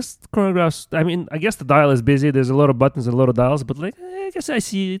 I guess chronographs. I mean, I guess the dial is busy. There's a lot of buttons and a lot of dials, but like, I guess I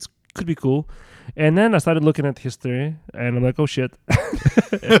see it could be cool. And then I started looking at history, and I'm like, oh shit,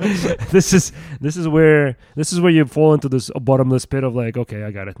 this is where you fall into this bottomless pit of like, okay,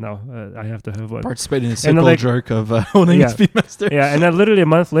 I got it now. I have to have one. Participate in a then, circle like- jerk of owning Yeah. a Speedmaster. Yeah, and then literally a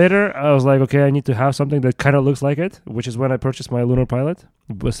month later, I was like, okay, I need to have something that kind of looks like it, which is when I purchased my Lunar Pilot,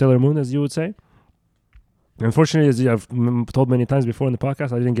 Sailor Moon, as you would say. Unfortunately, as I've told many times before in the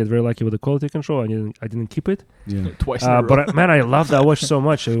podcast, I didn't get very lucky with the quality control. I didn't keep it. Yeah. Twice in a row. But man, I love that watch so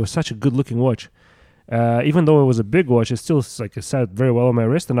much. It was such a good-looking watch. Even though it was a big watch, it still like it sat very well on my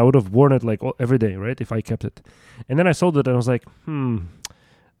wrist, and I would have worn it like every day, right, if I kept it. And then I sold it, and I was like,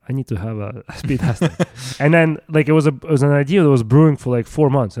 I need to have a Speedmaster. And then like it was an idea that was brewing for like 4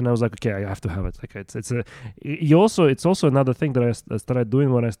 months, and I was like, okay, I have to have it. Like it's also another thing that I started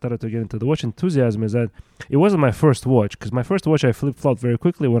doing when I started to get into the watch enthusiasm is that it wasn't my first watch, because my first watch I flip-flopped very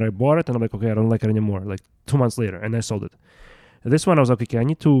quickly when I bought it, and I'm like, okay, I don't like it anymore. Like 2 months later, and I sold it. This one I was like, okay, I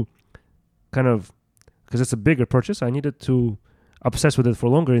need to kind of, because it's a bigger purchase, I needed to obsess with it for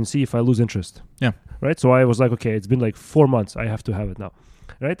longer and see if I lose interest. Yeah. Right. So I was like, okay, it's been like 4 months. I have to have it now.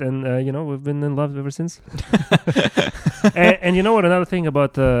 Right. And we've been in love ever since. and you know what? Another thing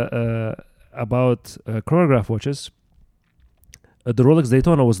about chronograph watches, the Rolex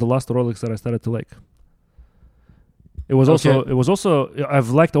Daytona was the last Rolex that I started to like. It was also. Okay. It was also. I've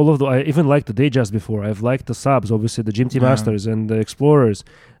liked all of the. I even liked the Datejust before. I've liked the subs, obviously the GMT Yeah. Masters and the Explorers.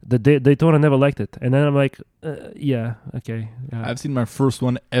 The Daytona never liked it, and then I'm like, yeah, okay. Yeah. I've seen my first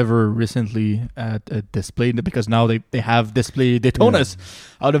one ever recently at a display because now they have display Daytonas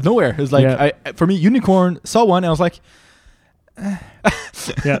out of nowhere. It's like Yeah. for me, Unicorn saw one and I was like,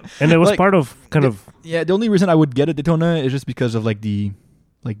 Yeah, and it was Like, part of kind of. yeah. The only reason I would get a Daytona is just because of like the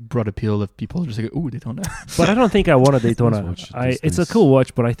broad appeal of people just like, ooh, Daytona. But I don't think I want a Daytona. watch. It's a cool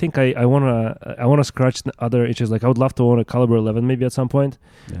watch, but I think I wanna scratch the other itches. Like I would love to own a Caliber 11 maybe at some point.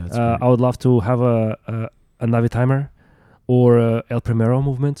 Yeah, that's I would love to have a Navitimer or a El Primero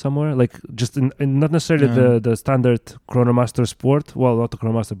movement somewhere. Like just in not necessarily Yeah. the standard Chronomaster Sport. Well, not the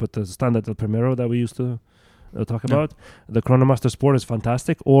Chronomaster, but the standard El Primero that we used to talk Yeah. about. The Chronomaster Sport is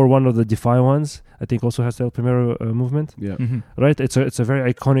fantastic, or one of the Defy ones. I think also has the El Primero movement. Yeah. Right, it's a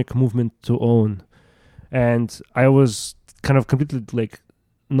very iconic movement to own, and I was kind of completely like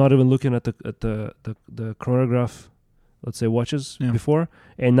not even looking at the chronograph, let's say watches Yeah. before,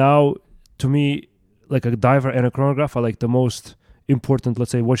 and now to me, like a diver and a chronograph are like the most important,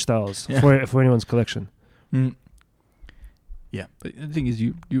 let's say, watch styles Yeah. for anyone's collection. Mm. Yeah, but the thing is,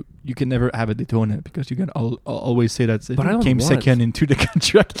 you can never have a Daytona because you can always say that it But I don't came want second into the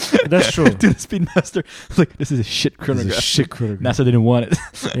contract. That's true. to the Speedmaster. Like, this is a shit chronograph. Shit chronograph. NASA didn't want it.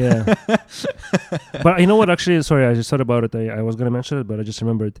 Yeah. But you know what? Actually, sorry, I just thought about it. I was gonna mention it, but I just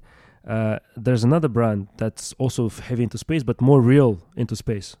remembered. There's another brand that's also heavy into space, but more real into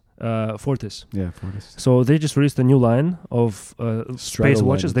space. Fortis. Yeah, Fortis. So they just released a new line of space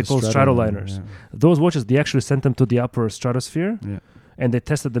watches. They call Stratoliners. Yeah. Those watches, they actually sent them to the upper stratosphere, Yeah. and they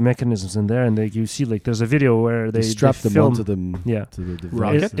tested the mechanisms in there. And you see, like, there's a video where They strapped them film, onto them. Yeah. To the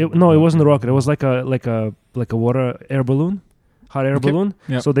Rocket? device. No, it wasn't a rocket. It was like a water air balloon, hot air Okay. balloon.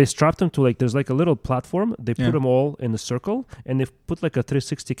 Yeah. So they strapped them to there's like a little platform. They Yeah. put them all in a circle, and they've put like a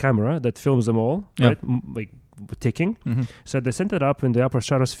 360 camera that films them all, Yeah. right? Like ticking. Mm-hmm. So they sent it up in the upper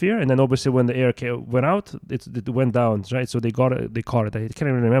stratosphere, and then obviously when the air went out, it went down, right? So they caught it. I can't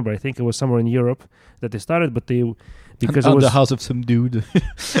even remember. I think it was somewhere in Europe that they started, but because it on was the house of some dude.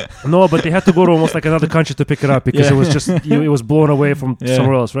 no, but they had to go to almost like another country to pick it up because Yeah. it was just it was blown away from Yeah.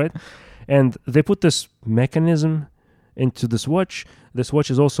 somewhere else, right? And they put this mechanism into this watch. This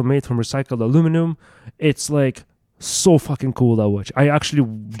watch is also made from recycled aluminum. It's like so fucking cool, that watch. I actually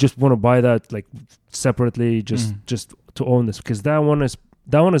just want to buy that like separately, just to own this, because that one is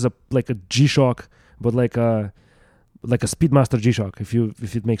like a G-Shock, but like a Speedmaster G-Shock, if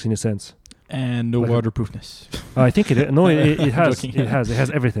it makes any sense. And no Like a- waterproofness. I think it I'm has joking. it has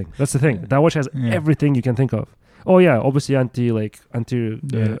everything. That's the thing. That watch has Yeah. everything you can think of. Oh yeah, obviously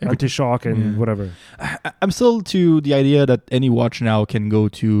everything. anti-shock and Yeah. whatever. I'm still to the idea that any watch now can go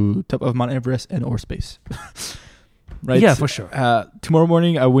to top of Mount Everest and or space. Right? Yeah, for sure. Tomorrow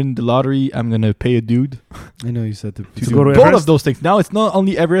morning I win the lottery. I'm gonna pay a dude I know you said to to To do go to both Everest? of those things. Now it's not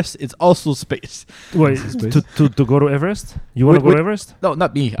only Everest; it's also space. Wait, Space. to go to Everest? You want to Wait, go to wait. Everest? No,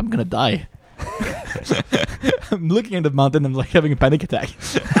 not me. I'm gonna die. I'm looking at the mountain. I'm like having a panic attack.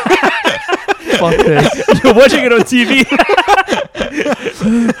 Fuck this. You're watching it on TV.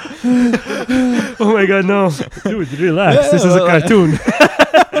 Oh my god, no. Dude, relax. Yeah, This is a well, cartoon.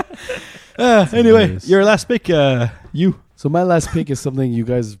 Anyway, hilarious. your last pick. You. So my last pick is something you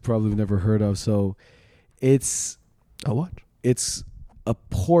guys probably have never heard of. So it's A what? it's a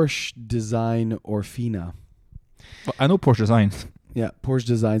Porsche design Orfina. Well, I know Porsche designs. Yeah, Porsche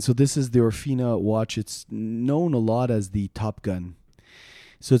design. So this is the Orfina watch. It's known a lot as the Top Gun.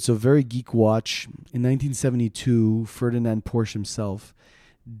 So it's a very geek watch. In 1972, Ferdinand Porsche himself,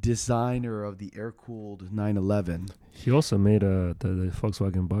 designer of the air-cooled 911. He also made the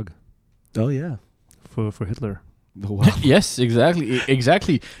Volkswagen Bug Oh yeah. for Hitler. Oh, wow. Yes, exactly.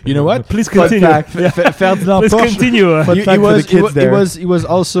 You know what? Please Fun continue. fact, Ferdinand Please Porsche. continue. Fun fact for the kids there. He was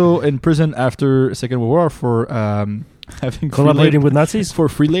also in prison after Second World War for having Collaborating with Nazis? for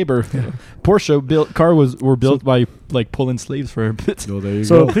free labor. Porsche were built by like Poland slaves for a bit. Oh, there you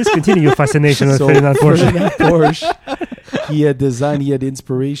So go. please continue your fascination with So Ferdinand Porsche. Ferdinand Porsche, he had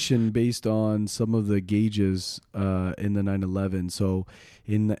inspiration based on some of the gauges in the 911. So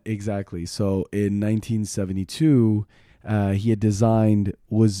in 1972, he had designed,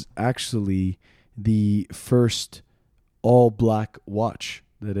 was actually the first all black watch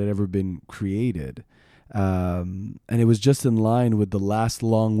that had ever been created. And it was just in line with the last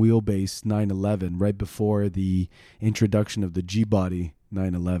long wheelbase 911, right before the introduction of the G-body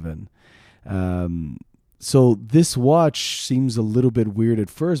 911. So this watch seems a little bit weird at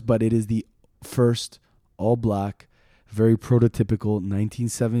first, but it is the first all black, very prototypical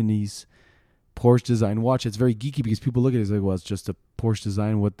 1970s Porsche design watch. It's very geeky because people look at it as like, well, it's just a Porsche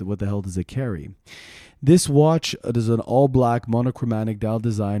design. What the hell does it carry? This watch is an all black monochromatic dial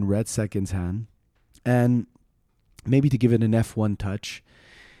design, red seconds hand, and maybe to give it an F1 touch,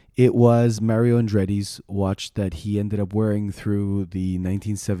 it was Mario Andretti's watch that he ended up wearing through the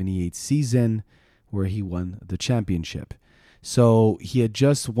 1978 season, where he won the championship. So he had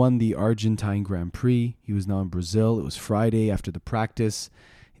just won the Argentine Grand Prix. He was now in Brazil. It was Friday after the practice.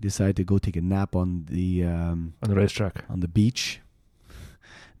 He decided to go take a nap on the racetrack, on the beach,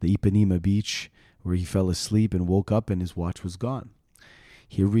 the Ipanema beach, where he fell asleep and woke up and his watch was gone.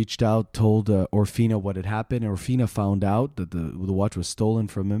 He reached out, told Orfina what had happened. Orfina found out that the watch was stolen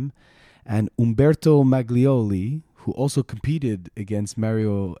from him. And Umberto Maglioli, who also competed against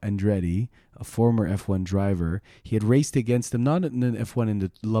Mario Andretti, a former F1 driver, he had raced against him, not in the F1, in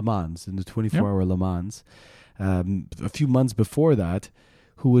the Le Mans, in the 24-hour Le Mans, a few months before that,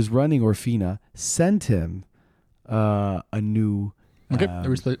 who was running Orfina, sent him a new...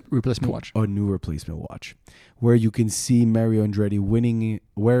 replacement watch. A new replacement watch, where you can see Mario Andretti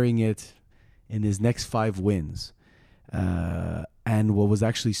wearing it in his next 5 wins. And what was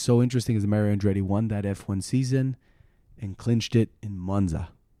actually so interesting is that Mario Andretti won that F1 season and clinched it in Monza,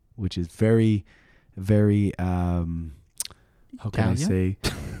 which is very, very how can I say?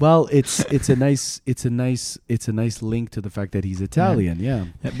 Well, it's a nice link to the fact that he's Italian. Yeah.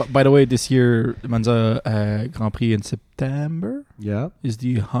 But by the way, this year Monza Grand Prix in September. Yeah. Is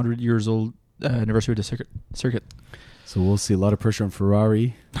the 100 years old anniversary of the circuit. So we'll see a lot of pressure on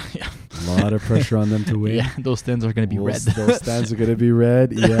Ferrari. Yeah. A lot of pressure on them to win. Yeah, those stands are going to be red. Those stands are going to be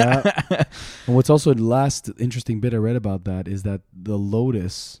red, yeah. And what's also the last interesting bit I read about that is that the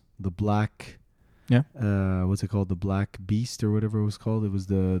Lotus, the black... Yeah. What's it called? The Black Beast or whatever it was called. It was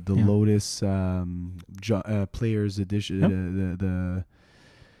the Lotus Players Edition. Yep.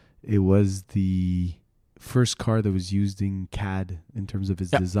 It was the first car that was used in CAD in terms of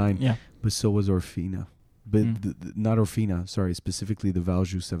its design. Yeah. But so was Orfina. But not Orfina, sorry, specifically the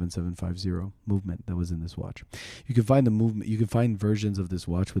Valjoux 7750 movement that was in this watch. You can find the movement. You can find versions of this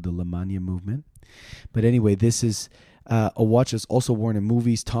watch with the Lemania movement. But anyway, this is a watch that's also worn in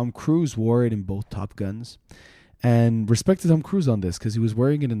movies. Tom Cruise wore it in both Top Guns. And respect to Tom Cruise on this, because he was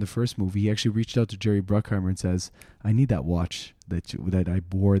wearing it in the first movie. He actually reached out to Jerry Bruckheimer and says, I need that watch that I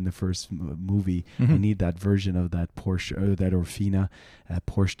wore in the first movie. I need that version of that Porsche, or that Orfina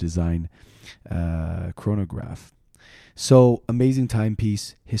Porsche design chronograph. So amazing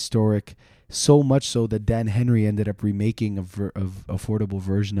timepiece, historic. So much so that Dan Henry ended up remaking a affordable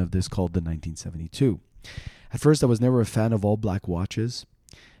version of this called the 1972. At first, I was never a fan of all black watches.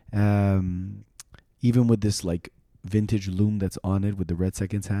 Even with this like vintage loom that's on it with the red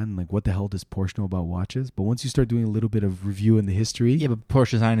seconds hand, like what the hell does Porsche know about watches? But once you start doing a little bit of review in the history... Yeah, but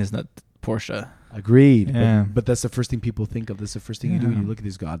Porsche design is not Porsche. Agreed. Yeah. But that's the first thing people think of. That's the first thing you do when you look at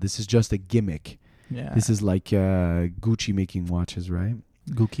this. God, this is just a gimmick. Yeah. This is like Gucci making watches, right?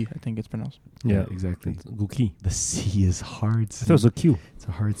 Gucci, I think it's pronounced. Yeah, exactly. Gucci. The C is hard. I thought it was a Q. It's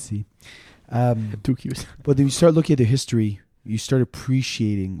a hard C. 2 Qs. But then you start looking at the history, you start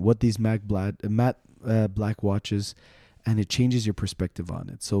appreciating what these matte black watches, and it changes your perspective on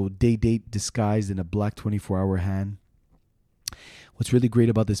it. So date disguised in a black 24-hour hand. What's really great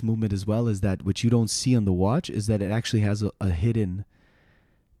about this movement as well is that what you don't see on the watch is that it actually has a hidden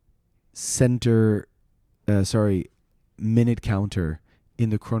minute counter in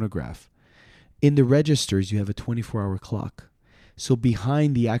the chronograph. In the registers, you have a 24-hour clock. So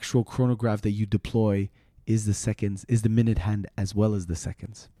behind the actual chronograph that you deploy is the seconds, is the minute hand as well as the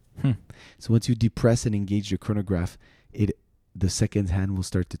seconds. So once you depress and engage your chronograph, the seconds hand will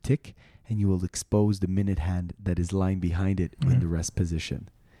start to tick, and you will expose the minute hand that is lying behind it in the rest position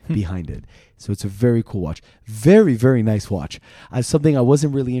behind it. So it's a very cool watch. Very, very nice watch. Something I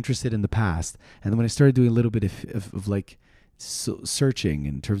wasn't really interested in the past. And when I started doing a little bit of like searching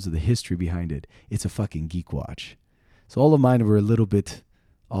in terms of the history behind it, it's a fucking geek watch. So all of mine were a little bit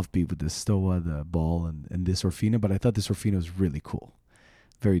offbeat with the Stowa, the Ball, and this Orfina, but I thought this Orfina was really cool.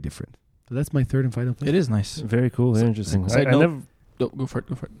 Very different. So that's my third and final pick. It is nice. Very cool. Very interesting. Side I note, never... Go for it.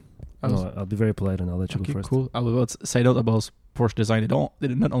 I'll be very polite and I'll let you go first. Cool. I will side note about Porsche design.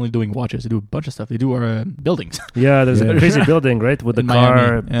 They're not only doing watches, they do a bunch of stuff. They do buildings. Yeah, there's a crazy building, right? With the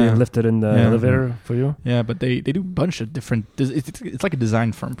car being lifted in the elevator for you. Yeah, but they do a bunch of different... It's like a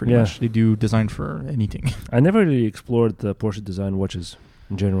design firm, pretty much. They do design for anything. I never really explored the Porsche design watches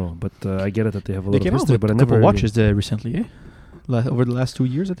in general, but I get it that they have a lot of history, but I never... They came out with a couple watches recently, eh? Over the last 2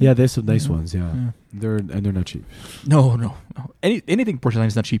 years, I think. Yeah, there's some nice ones. Yeah, they're not cheap. No. Anything Porsche design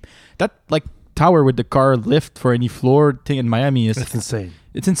is not cheap. That like tower with the car lift for any floor thing in Miami is That's insane.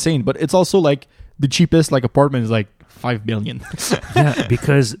 it's insane. But it's also like the cheapest like apartment is like $5 million. Yeah,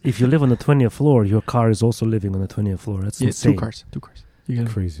 because if you live on the 20th floor, your car is also living on the 20th floor. That's insane. Two cars. You get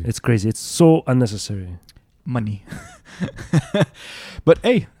Crazy. It's crazy. It's so unnecessary. money. But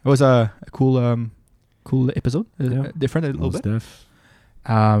hey, it was a cool episode. Different a little Most bit. def.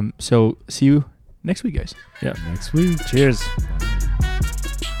 So see you next week, guys. Yeah. Next week. Cheers.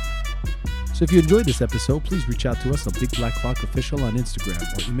 So if you enjoyed this episode, please reach out to us on Big Black Clock Official on Instagram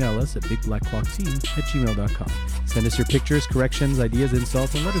or email us at bigblackclockteam@gmail.com. Send us your pictures, corrections, ideas,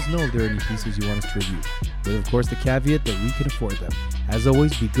 insults, and let us know if there are any pieces you want us to review. With, of course, the caveat that we can afford them. As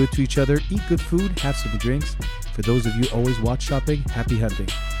always, be good to each other, eat good food, have some drinks. For those of you always watch shopping, happy hunting.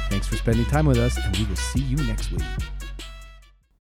 Thanks for spending time with us, and we will see you next week.